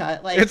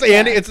haircut. Like It's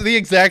Andy. It's the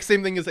exact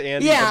same thing as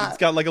Andy. Yeah. But it's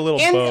got like a little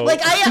and bow.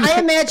 like I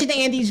imagine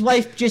Andy's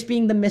wife just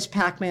being the Miss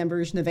Pac-Man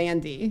version of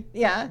Andy.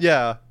 Yeah.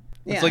 yeah.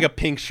 It's Yeah. like a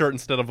pink shirt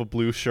instead of a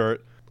blue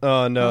shirt.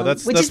 Oh no,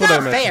 that's which that's is what I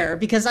not meant. fair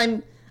because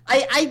I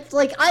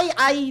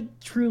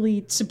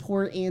truly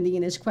support Andy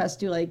in his quest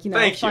to like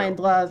Thank you. find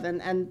love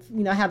and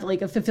have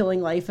like a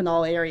fulfilling life in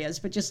all areas,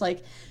 but just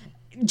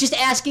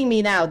asking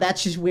me now,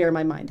 that's just where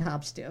my mind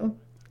hops to.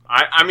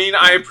 I mean,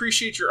 I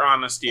appreciate your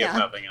honesty if Yeah.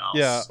 nothing else.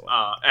 Yeah.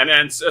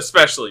 And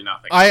especially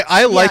nothing.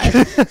 I like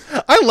Yeah.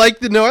 I like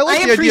the I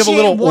idea of a appreciate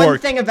little one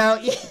orc. thing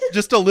about you.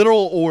 Just a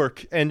literal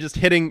orc and just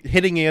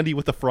hitting Andy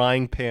with a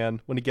frying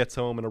pan when he gets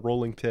home in a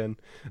rolling pin.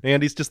 And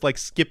Andy's just like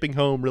skipping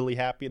home really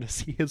happy to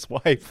see his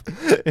wife.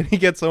 And he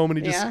gets home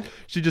and Yeah.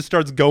 she just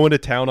starts going to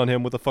town on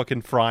him with a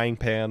fucking frying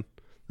pan.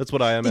 That's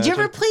what I imagine. Did you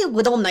ever play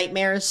Little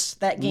Nightmares,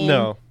 that game?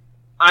 No.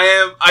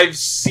 I've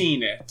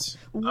seen it.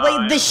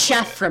 Wait, the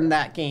chef from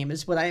that game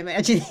is what I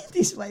imagine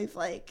Andy's wife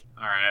like.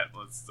 All right,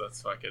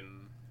 let's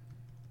fucking.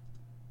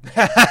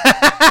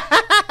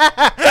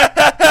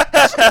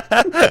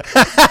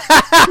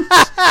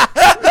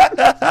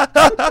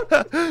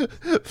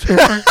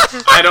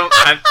 I don't.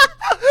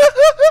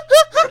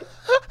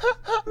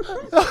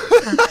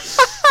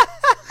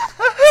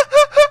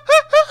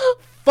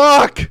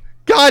 Fuck!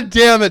 God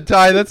damn it,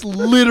 Ty. That's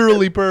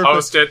literally perfect.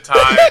 Post it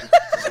time.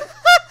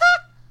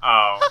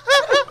 Oh.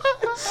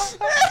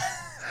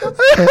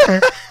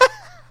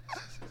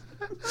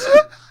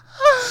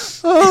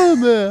 Oh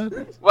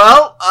man.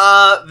 Well,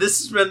 this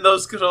has been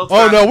those good old.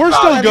 Oh no, we're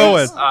still That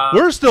going. is-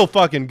 We're still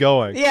fucking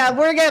going. Yeah,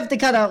 we're gonna have to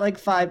cut out like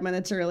 5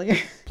 minutes earlier.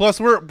 Plus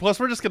we're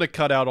just gonna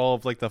cut out all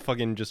of like the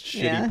fucking just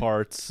shitty Yeah.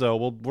 parts. So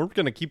we're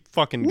gonna keep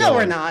fucking No, going.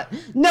 we're not.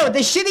 No, the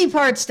shitty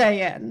parts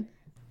stay in.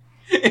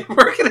 If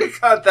we're gonna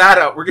cut that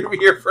out, we're gonna be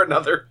here for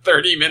another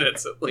 30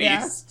 minutes at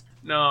Yeah. least.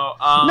 No.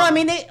 No, I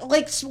mean,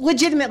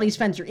 legitimately,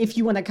 Spencer, if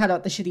you want to cut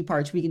out the shitty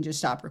parts, we can just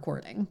stop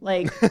recording.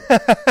 Like,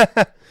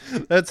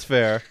 That's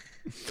fair.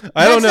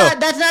 I don't know.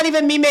 That's not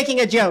even me making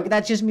a joke.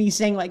 That's just me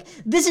saying, like,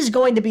 this is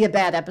going to be a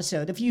bad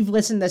episode. If you've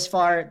listened this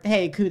far,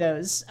 hey,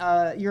 kudos.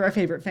 You're our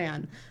favorite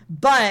fan.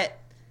 But,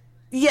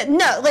 yeah,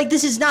 no, like,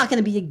 this is not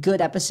going to be a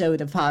good episode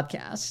of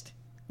podcast.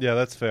 Yeah,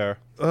 that's fair.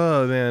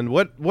 Oh man,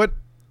 what?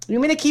 You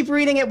want me to keep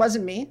reading? It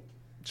wasn't me.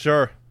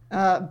 Sure.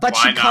 But Why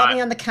she caught not?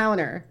 me on the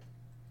counter.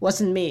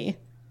 Wasn't me.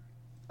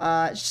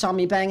 She saw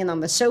me banging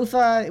on the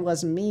sofa. It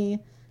wasn't me.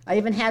 I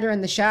even had her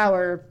in the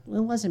shower.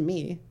 It wasn't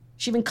me.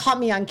 She even caught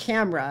me on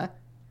camera.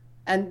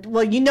 And,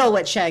 well, you know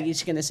what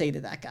Shaggy's going to say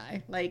to that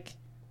guy. Like,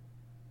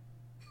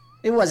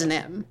 it wasn't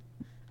him.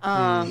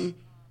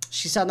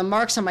 She saw the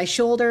marks on my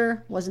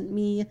shoulder. Wasn't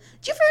me.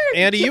 Did you ever...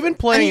 Andy, you been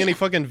playing I mean- any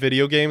fucking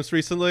video games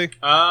recently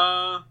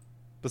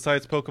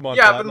besides Pokemon?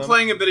 Yeah, I've Platinum? been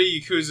playing a bit of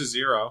Yakuza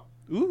 0.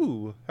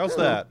 Ooh, how's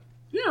that?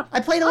 Yeah. I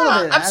played a little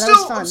bit of that. I'm That still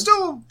was fun. I'm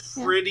still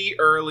pretty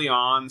early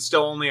on,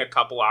 still only a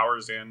couple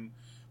hours in,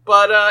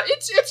 but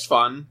it's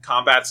fun.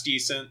 Combat's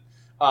decent.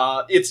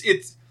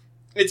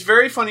 It's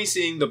very funny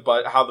seeing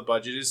how the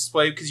budget is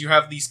displayed because you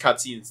have these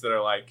cutscenes that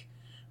are like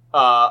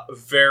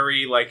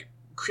very like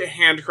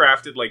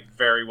handcrafted, like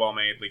very well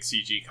made, like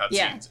CG cutscenes,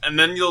 Yeah. and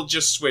then you'll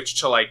just switch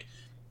to like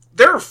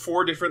there are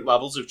 4 different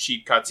levels of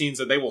cheap cutscenes,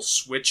 and they will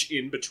switch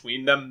in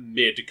between them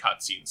mid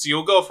cutscenes. So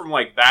you'll go from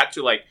like that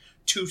to like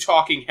 2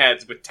 talking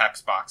heads with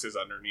text boxes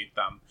underneath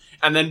them,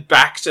 and then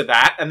back to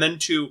that, and then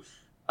to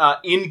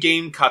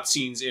in-game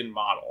cutscenes in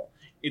model.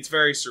 It's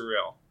very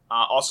surreal.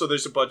 Also,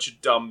 there's a bunch of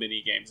dumb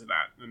mini games in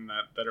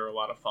that are a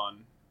lot of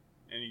fun.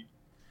 And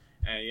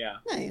yeah,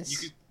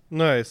 Nice.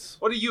 Nice.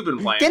 What have you been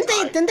playing? Didn't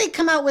Ty? they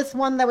come out with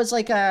one that was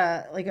like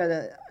a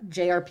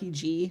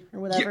JRPG or Yeah,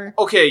 whatever?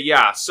 okay,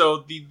 yeah. So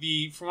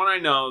the from what I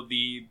know,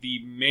 the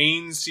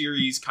main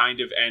series kind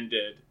of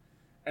ended,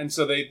 and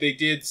so they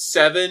did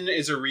 7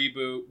 is a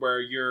reboot where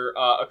you're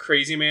a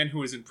crazy man who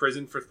was in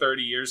prison for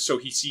 30 years, so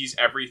he sees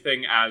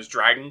everything as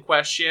Dragon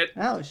Quest shit.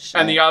 Oh shit.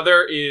 And the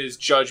other is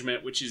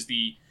Judgment, which is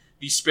the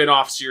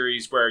spin-off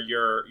series where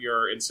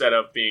you're instead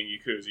of being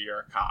Yakuza, you're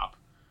a cop.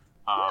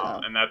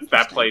 And that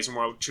interesting. plays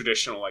more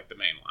traditional like the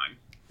main line.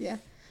 Yeah.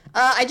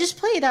 I just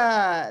played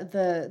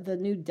the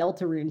new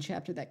Deltarune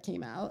chapter that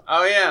came out.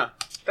 Oh yeah,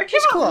 that came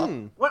It's out.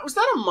 cool. What was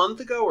that, a month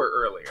ago or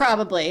earlier?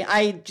 Probably.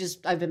 I've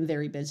been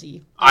very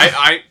busy.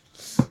 I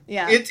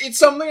Yeah. it's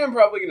something I'm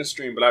probably gonna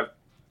stream, but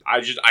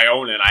I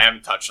own it. I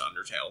haven't touched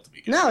Undertale to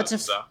begin No, with.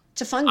 it's so.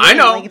 a fun game. I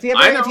know, Like, if you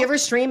ever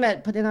stream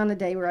it, put it on a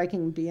day where I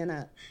can be in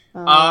it.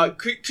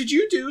 Could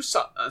you do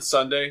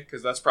Sunday?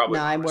 Because that's probably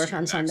No, when I I'm work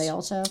streaming on Sunday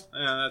next. also.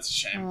 That's a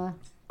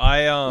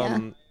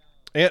shame.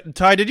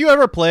 Ty, did you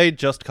ever play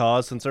Just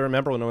Cause? Since I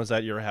remember when I was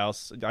at your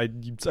house, I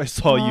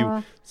saw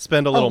you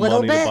spend a little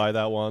money bit. to buy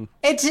that one.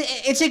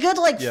 It's a good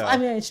Yeah. I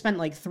mean, I spent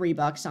like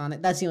 $3 on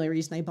it. That's the only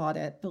reason I bought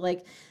it. But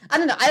like, I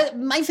don't know.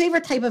 My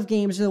favorite type of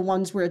games are the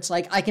ones where it's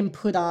like I can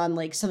put on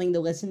like something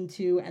to listen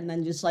to and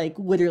then just like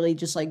literally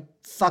just like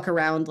fuck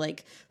around,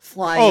 like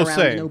flying around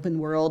same. an open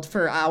world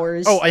for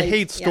hours. Oh, I Like,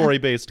 hate yeah.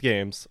 story-based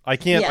games. I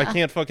can't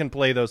Yeah. fucking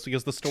play those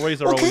because the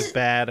stories are Well, always 'cause-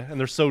 bad and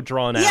they're so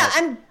drawn Yeah,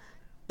 out.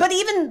 but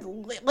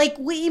even like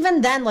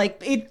even then,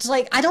 like it's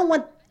like I don't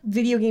want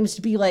video games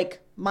to be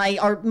like my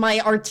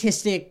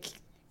artistic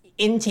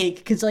intake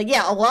because like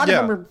a lot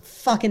Yeah. of them are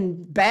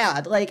fucking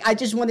bad. Like I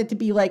just want it to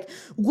be like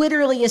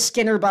literally a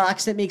Skinner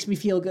box that makes me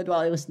feel good while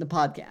I listen to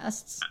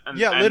podcasts. And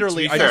Yeah,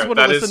 literally. to I be just fair, want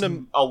to that is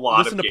listen a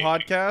lot to of gaming.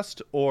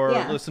 podcast or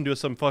Yeah. listen to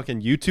some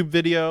fucking YouTube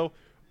video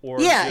or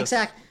Yeah, just-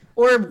 exactly.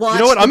 Or watch.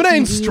 know what? I'm the gonna TV we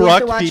have to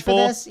instruct watch for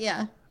people. this.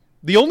 Yeah.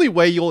 The only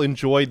way you'll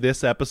enjoy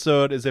this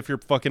episode is if you're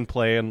fucking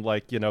playing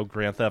like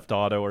Grand Theft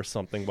Auto or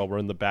something while we're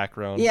in the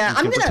background. Yeah, you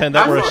I'm can gonna pretend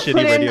that we're a I'm shitty gonna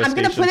put in- radio I'm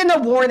gonna station. put in a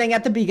warning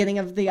at the beginning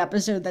of the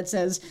episode that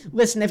says,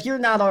 "Listen, if you're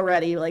not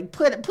already, like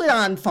put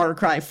on Far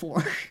Cry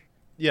 4."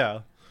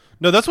 Yeah.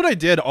 No, that's what I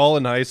did all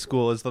in high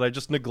school is that I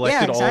just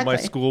neglected all of my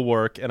exactly.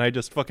 schoolwork and I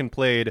just fucking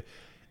played.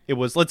 It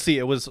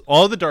was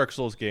all the Dark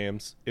Souls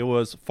games. It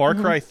was Far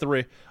Mm-hmm. Cry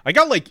 3. I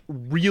got like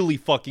really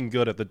fucking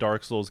good at the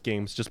Dark Souls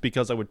games just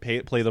because I would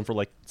play them for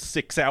like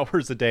 6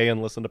 hours a day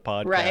and listen to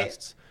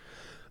podcasts.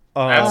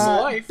 That's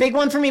life. Big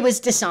one for me was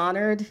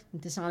Dishonored.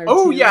 Dishonored.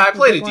 Oh 2 yeah, I was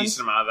played big a one.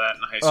 decent amount of that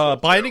in high school.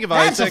 Binding too. of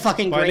That's Isaac. a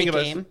fucking Binding great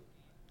of game.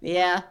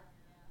 Yeah.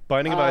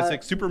 Binding of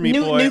Isaac. Super Meat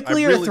Boy.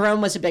 Nuclear Throne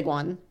was a big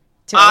one.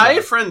 Too. I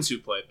have friends who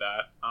played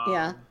that.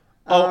 Yeah.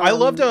 Oh, I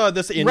loved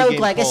this indie Rogue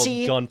game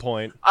Legacy. called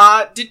Gunpoint.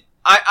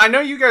 I know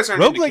you guys aren't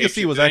Rogue into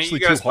Legacy Cape was Shit. Do any of actually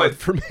you too guys hard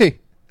play-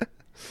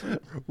 for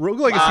me. Rogue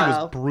Legacy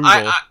Wow. was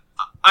brutal.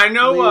 I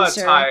know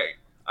Loser. Ty.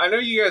 I know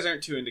you guys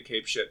aren't too into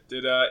Cape shit.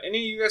 Did any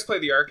of you guys play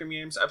the Arkham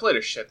games? I played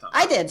a shit ton.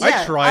 I did. I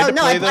Yeah. tried to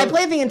no, play I them.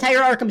 played the entire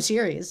Arkham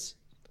series.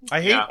 I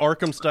hate Yeah.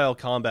 Arkham style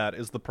combat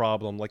is the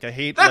problem. Like I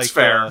hate That's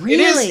like fair.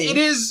 Really? It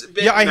is. A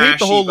bit yeah, I hate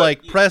the mashy, whole but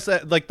like press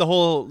like the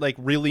whole like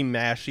really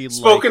mashy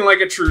spoken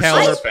like a true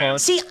counter Souls fan.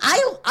 punch. See,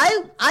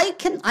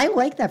 I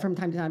like that from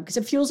time to time because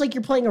it feels like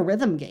you're playing a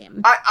rhythm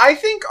game. I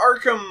think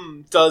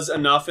Arkham does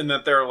enough in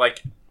that they're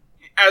like,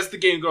 as the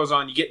game goes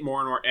on, you get more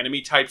and more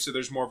enemy types, so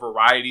there's more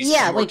varieties,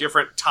 Yeah, more like-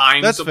 different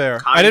times. That's of fair.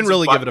 kinds I didn't of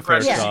really give button it a fair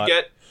presses shot. You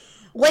get.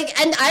 Like,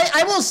 and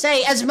I will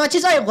say, as much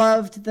as I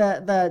loved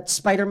the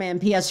Spider-Man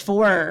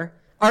PS4,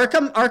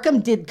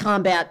 Arkham did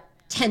combat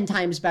 10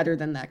 times better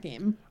than that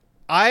game.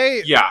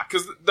 Yeah,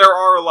 because there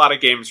are a lot of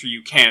games where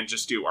you can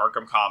just do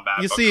Arkham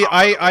combat. You but see,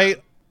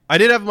 combat I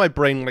did have my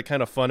brain like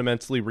kind of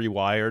fundamentally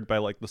rewired by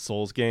like the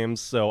Souls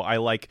games, so I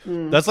like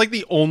that's like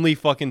the only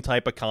fucking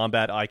type of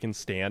combat I can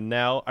stand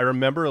now. I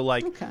remember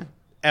like Okay.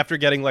 after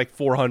getting like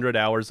 400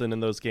 hours in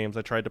those games,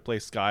 I tried to play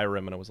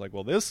Skyrim and I was like,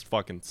 well, this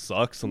fucking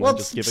sucks, and Well, then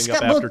just giving Sky-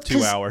 up well, after 2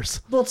 'cause-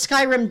 hours. Well,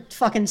 Skyrim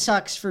fucking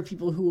sucks for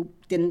people who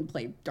didn't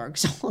play Dark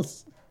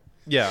Souls.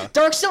 Yeah.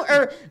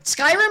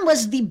 Skyrim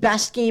was the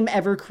best game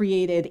ever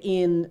created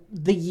in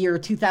the year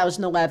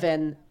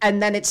 2011,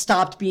 and then it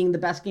stopped being the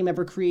best game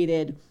ever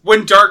created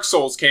when Dark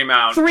Souls came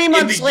out 3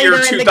 months in the later year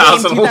in the game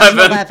 2011.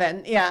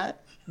 2011. Yeah.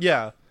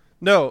 Yeah.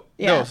 No,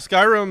 Yeah.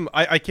 Skyrim,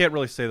 I can't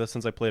really say this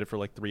since I played it for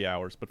like 3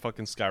 hours, but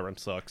fucking Skyrim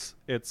sucks.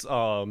 It's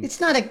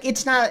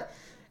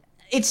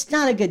It's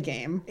not a good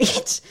game.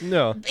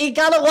 No. It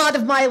got a lot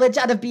of mileage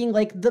out of being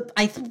like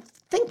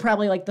think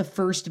probably like the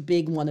first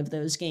big one of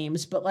those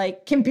games, but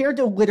like compared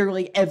to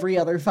literally every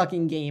other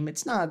fucking game,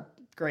 it's not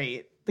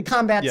great. The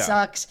combat Yeah.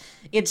 sucks.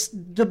 It's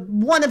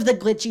one of the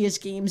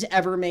glitchiest games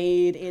ever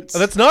made. It's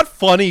That's not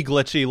funny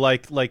glitchy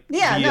like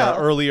Yeah, the no.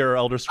 earlier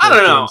Elder Scrolls I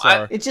don't know. games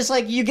are. it's just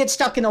like you get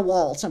stuck in a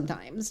wall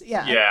sometimes.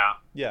 Yeah. Yeah.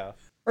 Yeah.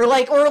 Or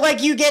like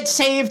you get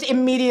saved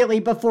immediately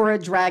before a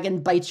dragon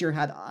bites your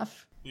head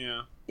off.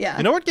 Yeah. Yeah.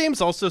 You know what games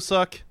also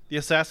suck? The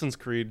Assassin's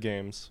Creed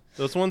games.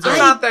 Those ones They're are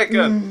not that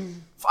good.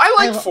 I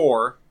like I-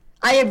 4.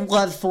 I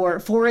love 4.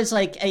 4 is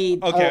like I an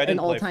didn't play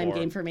all-time 4.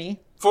 game for me.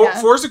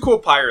 Yeah. 4's a cool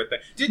pirate thing.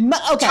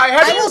 Okay, Ty, how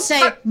do I you- will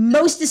say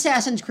most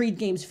Assassin's Creed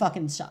games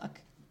fucking suck.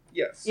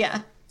 Yes.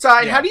 Yeah.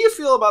 Ty, Yeah. how do you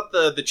feel about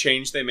the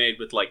change they made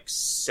with like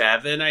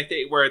 7? I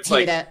think where it's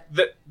Hate like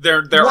it.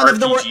 they're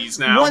RPGs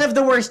now. One of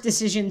the worst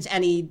decisions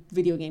any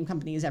video game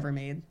company has ever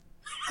made.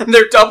 And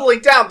they're doubling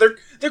down.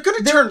 They're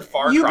going to turn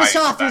Far Cry into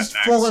Ubisoft that is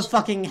next. full of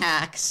fucking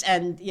hacks,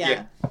 and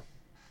Yeah.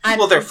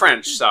 Well, they're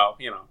French, so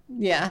you know.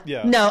 Yeah.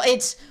 Yeah. No,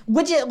 it's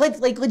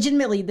like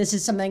legitimately. This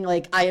is something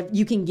like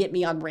you can get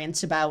me on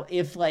rants about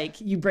if like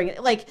you bring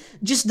it like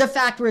just the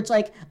fact where it's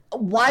like,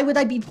 why would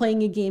I be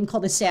playing a game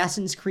called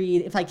Assassin's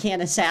Creed if I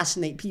can't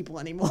assassinate people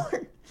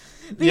anymore?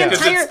 Yeah.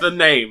 Because it's the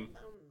name.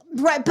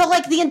 Right, but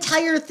like the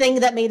entire thing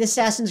that made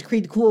Assassin's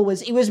Creed cool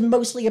was it was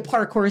mostly a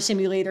parkour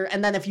simulator,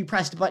 and then if you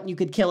pressed a button, you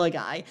could kill a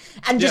guy,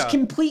 and just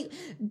Yeah.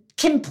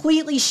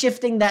 completely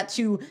shifting that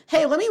to,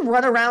 hey, let me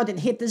run around and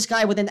hit this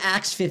guy with an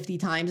axe 50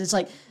 times. It's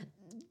like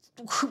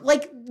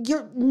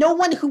no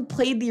one who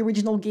played the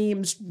original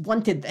games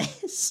wanted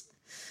this.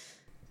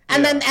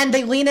 And then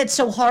they lean it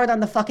so hard on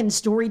the fucking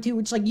story too,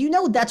 which like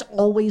that's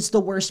always the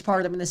worst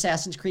part of an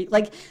Assassin's Creed.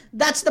 Like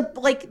that's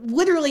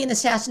literally an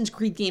Assassin's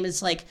Creed game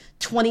is like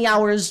 20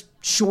 hours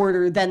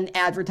shorter than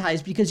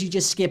advertised because you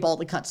just skip all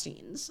the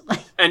cutscenes. Like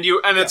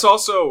It's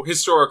also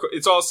historical.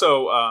 It's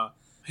also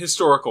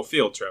historical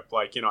field trip.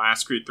 Like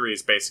Assassin's Creed 3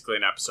 is basically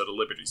an episode of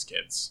Liberty's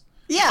Kids.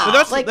 yeah,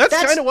 But like, that's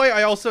kind of why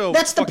I also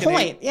that's the fucking point.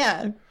 hate-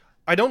 Yeah,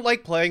 I don't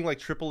like playing like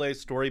AAA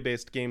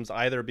story-based games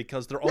either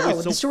because they're always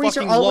no, so the stories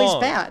are fucking always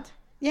long. bad.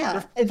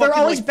 Yeah, They're they're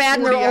fucking, always like, bad,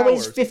 and they're 40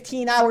 always hours.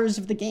 15 hours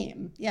of the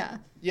game. Yeah.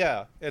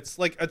 Yeah, it's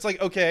like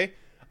okay,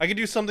 I could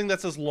do something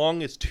that's as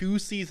long as 2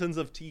 seasons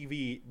of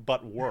TV,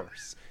 but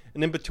worse.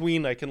 And in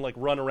between, I can like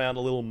run around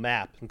a little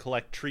map and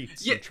collect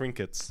treats and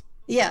trinkets.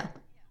 Yeah.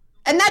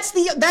 And that's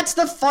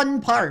the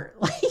fun part.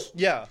 Like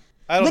Yeah,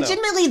 I don't know.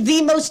 legitimately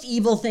the most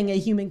evil thing a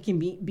human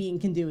being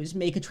can do is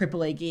make a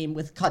AAA game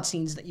with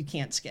cutscenes that you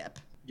can't skip.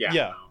 Yeah.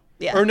 Yeah.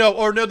 Yeah. Or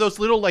no, those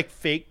little like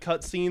fake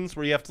cutscenes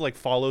where you have to like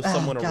follow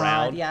someone Oh, God,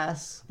 around.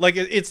 yes. Like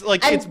it's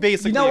like And it's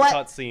basically you know a what?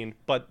 cutscene,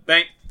 but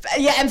Thank.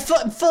 Yeah, and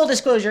full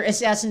disclosure,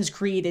 Assassin's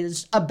Creed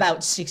is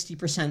about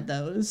 60%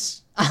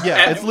 those.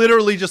 yeah, And- it's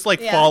literally just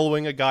like Yeah.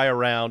 following a guy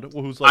around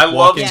who's like I love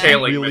walking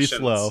tailing really missions.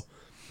 slow.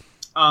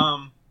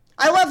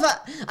 I love,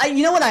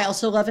 you know what I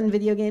also love in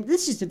video games?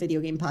 This is just a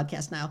video game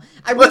podcast now.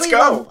 I Let's really go.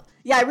 love,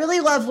 yeah, I really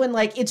love when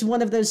like it's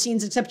one of those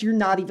scenes, except you're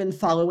not even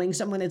following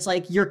someone. It's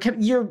like you're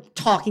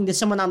talking to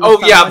someone on the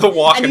phone. yeah, the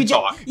walk and you and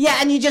talk. Yeah,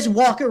 and you just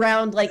walk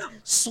around like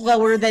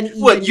slower than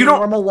even What, you your don't-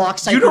 normal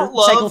walk you don't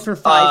cycle love, for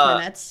 5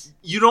 minutes.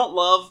 You don't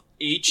love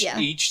Yeah.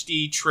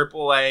 HD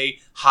AAA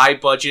high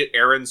budget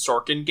Aaron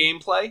Sorkin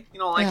gameplay? You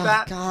don't like Oh,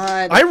 that?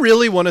 God. I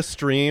really want to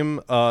stream.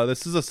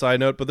 This is a side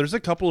note, but there's a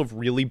couple of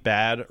really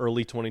bad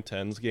early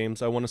 2010s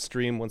games I want to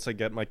stream once I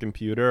get my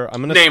computer.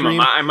 I'm gonna Name stream.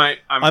 them. I'm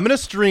I'm gonna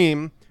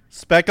stream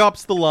Spec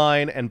Ops: The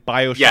Line and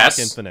BioShock Yes.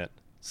 Infinite,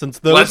 since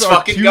those Let's are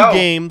fucking 2 go.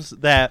 games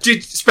that.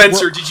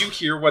 Spencer, Well- did you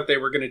hear what they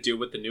were going to do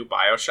with the new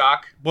BioShock?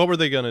 What were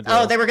they gonna do?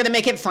 Oh, they were gonna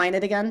make it find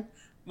it again.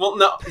 Well,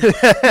 no,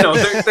 no,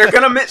 they're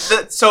going to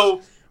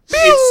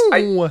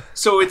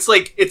so it's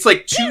like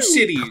 2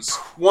 cities.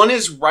 One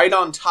is right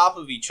on top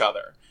of each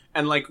other,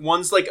 and like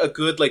one's like a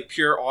good, like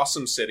pure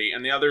awesome city,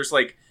 and the other's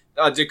like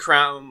a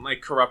crown like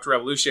corrupt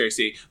revolutionary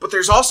city. But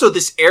there's also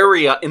this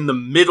area in the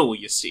middle,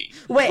 you see,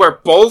 Wait. where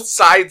both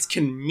sides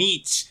can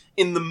meet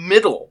in the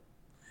middle,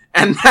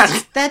 and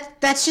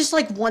That's just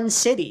like one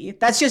city.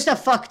 That's just a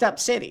fucked up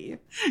city.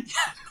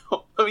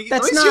 let me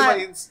That's see not- if I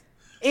can-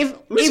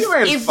 If me see if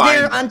I can if find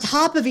they're that. on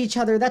top of each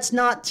other, that's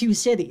not 2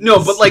 cities.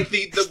 No, but like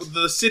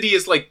the city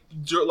is like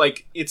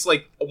it's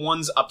like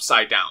one's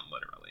upside down,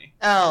 literally.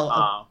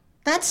 Oh,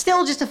 that's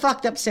still just a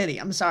fucked up city.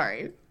 I'm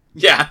sorry.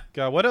 Yeah.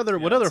 God, what other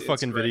it's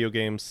fucking great. video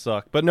games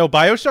suck? But no,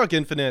 BioShock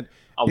Infinite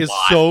is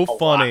lot- so a lot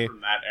funny.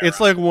 from that era. It's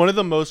like one of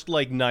the most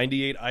like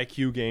 98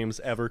 IQ games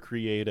ever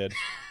created,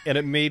 and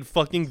it made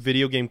fucking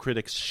video game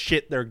critics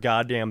shit their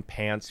goddamn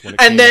pants when it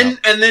came out.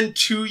 And then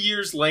 2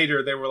 years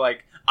later, they were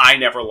like, "I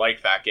never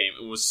liked that game.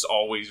 It was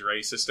always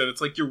racist." And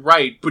it's like, you're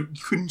right, but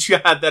couldn't you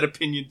have that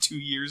opinion 2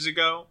 years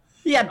ago?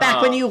 Yeah,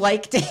 back when you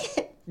liked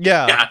it.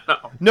 Yeah. Yeah, no.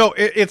 No,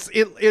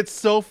 it's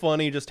so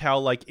funny just how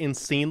like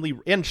insanely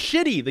and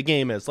shitty the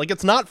game is. Like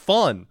it's not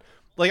fun.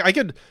 Like I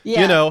could,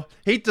 Yeah.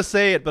 hate to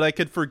say it, but I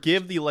could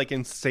forgive the like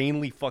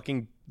insanely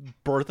fucking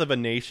Birth of a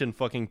Nation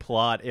fucking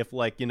plot if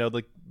like,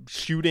 the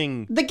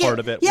shooting part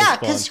of it yeah, was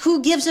because fun.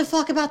 who gives a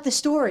fuck about the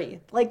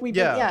story? Like we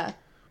Yeah. yeah.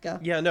 Go.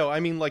 Yeah, no,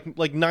 I mean like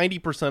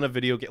 90% of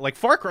video game like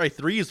Far Cry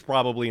 3 is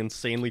probably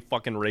insanely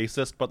fucking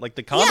racist, but like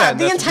the combat Yeah, in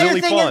the that's entire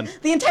really thing fun. is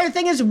the entire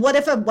thing is what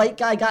if a white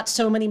guy got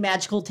so many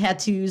magical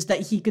tattoos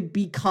that he could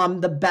become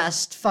the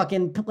best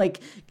fucking like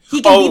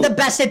he can Oh. be the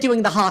best at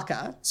doing the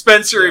haka.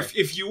 Spencer,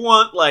 if you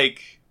want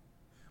like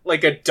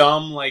a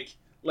dumb like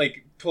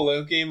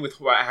political game with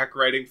hack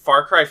writing,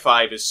 Far Cry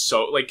 5 is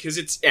so like because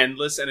it's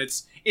endless and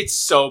it's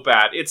so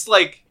bad. It's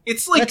like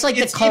That's like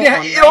the it, cult it,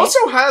 one, it right?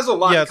 also has a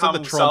lot Yeah, in it's like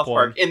common the with Trump South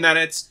Park one. in that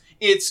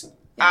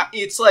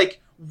it's like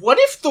What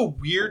if the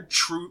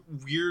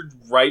weird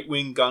right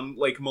wing gun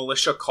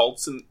militia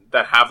cults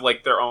that have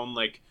their own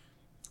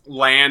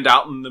land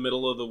out in the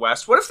middle of the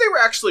West? What if they were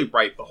actually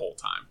right the whole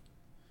time?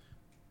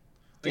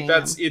 Damn.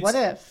 It's What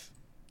if?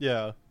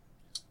 Yeah.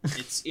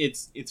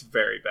 It's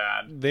very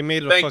bad. They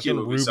made a Thank fucking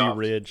you, Ruby Ubisoft.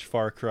 Ridge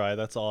Far Cry.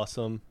 That's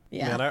awesome.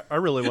 Yeah. Man, I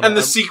really want And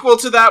the sequel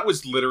to that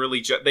was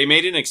literally they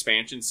made an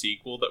expansion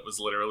sequel that was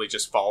literally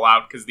just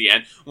Fallout, because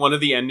one of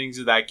the endings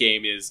of that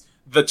game is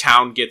the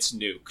town gets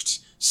nuked.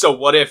 So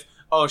what if,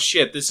 oh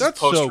shit, this That's is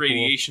so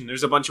post-radiation.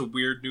 There's a bunch of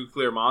weird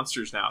nuclear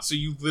monsters now. So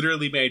you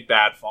literally made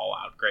bad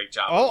Fallout. Great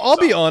job. I'll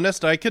be Ubisoft.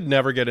 honest, I could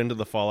never get into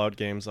the Fallout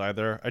games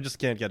either. I just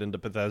can't get into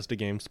Bethesda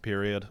games,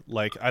 period.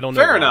 I don't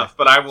know. Fair why. enough,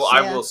 but I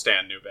Yeah. will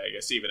stand New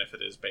Vegas, even if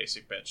it is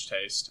basic bitch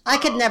taste. I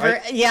could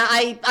never.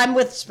 I'm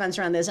with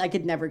Spencer on this. I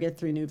could never get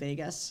through New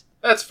Vegas.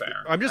 That's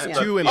fair. I'm just Yeah.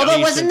 too impatient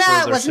Although wasn't for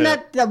their shit.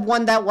 that the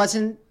one that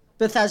wasn't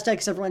Bethesda,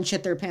 because everyone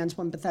shit their pants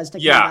when Bethesda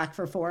came Yeah. back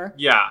for 4?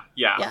 Yeah.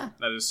 Yeah.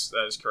 That is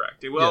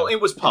correct. It Yeah.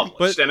 was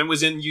published, But- and it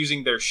was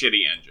using their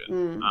shitty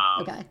engine.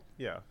 Okay.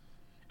 Yeah.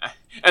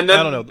 And then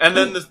I don't know. And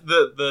then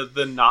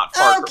the not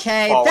far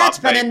Okay, Fallout that's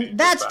baby was been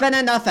back.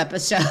 enough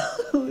episode.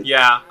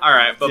 Yeah. All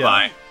right. Bye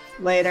bye.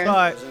 Later.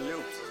 Bye.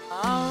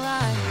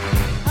 Alright.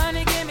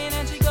 Honey came in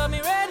and she got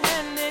me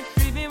red-handed,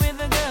 creepy with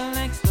the girl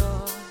next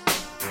door.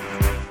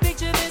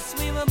 Picture this,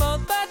 we were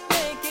both butt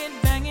naked,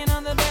 banging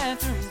on the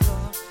bathroom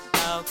floor.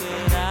 How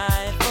could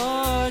I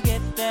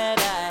forget that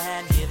I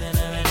had given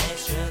her an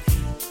extra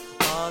key?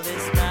 All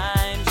this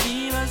time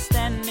she was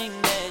standing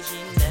there, she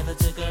never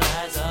took her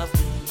eyes off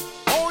me.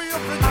 Oh, you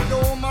bring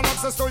the woman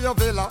access to your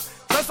villa.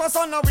 Trespass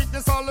on a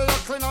witness, all of your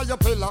clean on your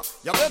pillar.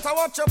 You better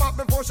watch your back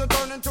before she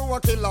turn into a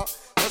killer.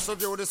 Just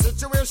review the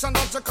situation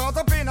that you caught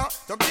up in her.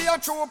 To be a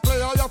true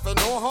player, you have to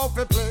know how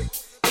to play.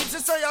 If she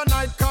say a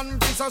night,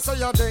 convince her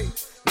say a day.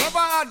 Never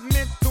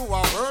admit to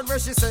a word where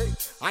she say.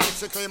 And if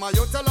she claim her,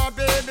 you tell her,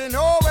 baby,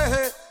 no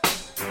way.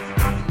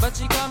 But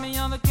she caught me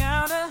on the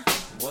counter.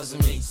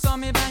 Wasn't me, Saw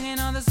me banging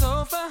on the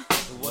sofa.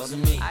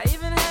 wasn't me, I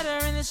even had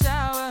her in the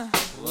shower.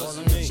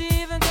 wasn't me, She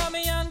even caught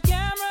me on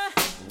camera.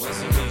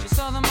 wasn't me, She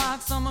saw the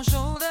marks on my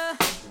shoulder.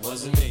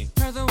 wasn't me,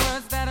 Heard the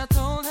words that I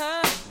told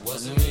her.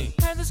 wasn't me,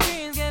 Heard the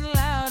screams getting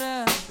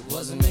louder.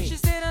 wasn't me. She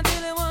stayed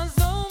until it was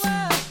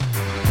over.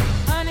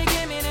 Honey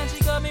came in and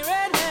she got me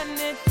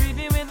red-handed,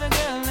 creepy with the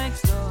girl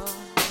next door.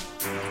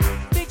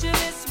 Picture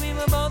this, we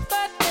were both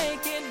butt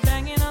naked,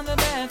 banging on the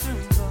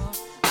bathroom floor.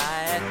 I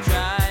had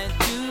tried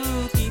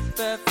to keep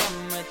her from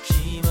what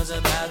she was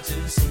about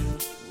to see.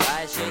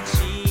 Why should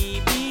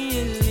she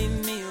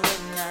believe me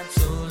when I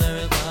told her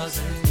it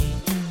wasn't me?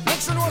 Make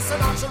sure know say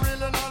that she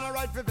really not a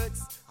right for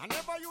vex. I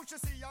never used to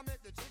see her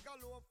make the jigger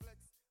low flex.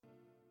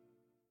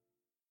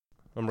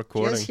 I'm Did you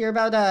recording. guys hear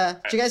about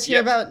Did you guys hear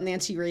Yep. about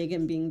Nancy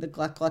Reagan being the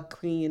Gluck Gluck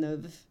queen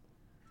of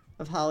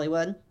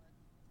Hollywood?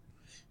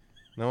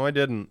 No, I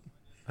didn't.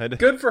 I did.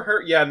 Good for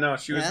her. Yeah. No,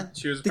 she was. Yeah.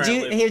 She was. Did you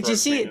apparently hey, the did you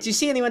first see queen did you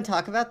see anyone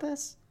talk about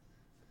this?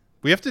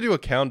 We have to do a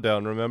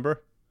countdown,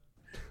 remember?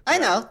 I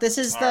know. This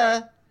is the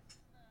Alright.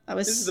 I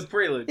was This is the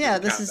prelude. to Yeah,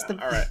 the this is countdown.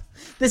 the All right.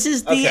 This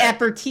is the Okay.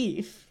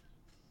 aperitif.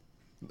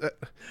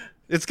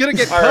 It's gonna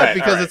get All cut right,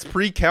 because all right. it's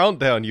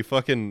pre-countdown. You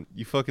fucking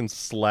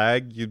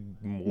slag, you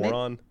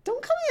moron.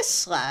 Don't call me a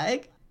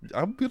slag.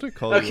 I'm gonna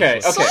call Okay, you.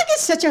 a slag. okay. Slag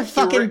is such a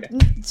fucking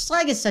Re-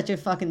 slag is such a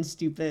fucking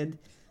stupid.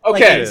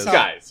 Okay, insult.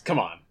 guys, come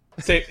on.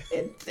 Say.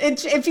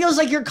 It feels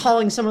like you're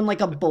calling someone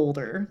like a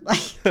boulder. Like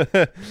All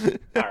right.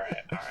 All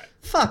right.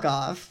 fuck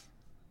off.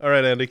 All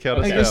right, Andy, count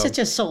us Like, down.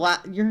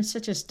 you're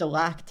such a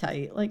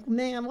stalactite. Like,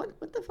 man, what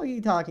the fuck are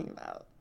you talking about?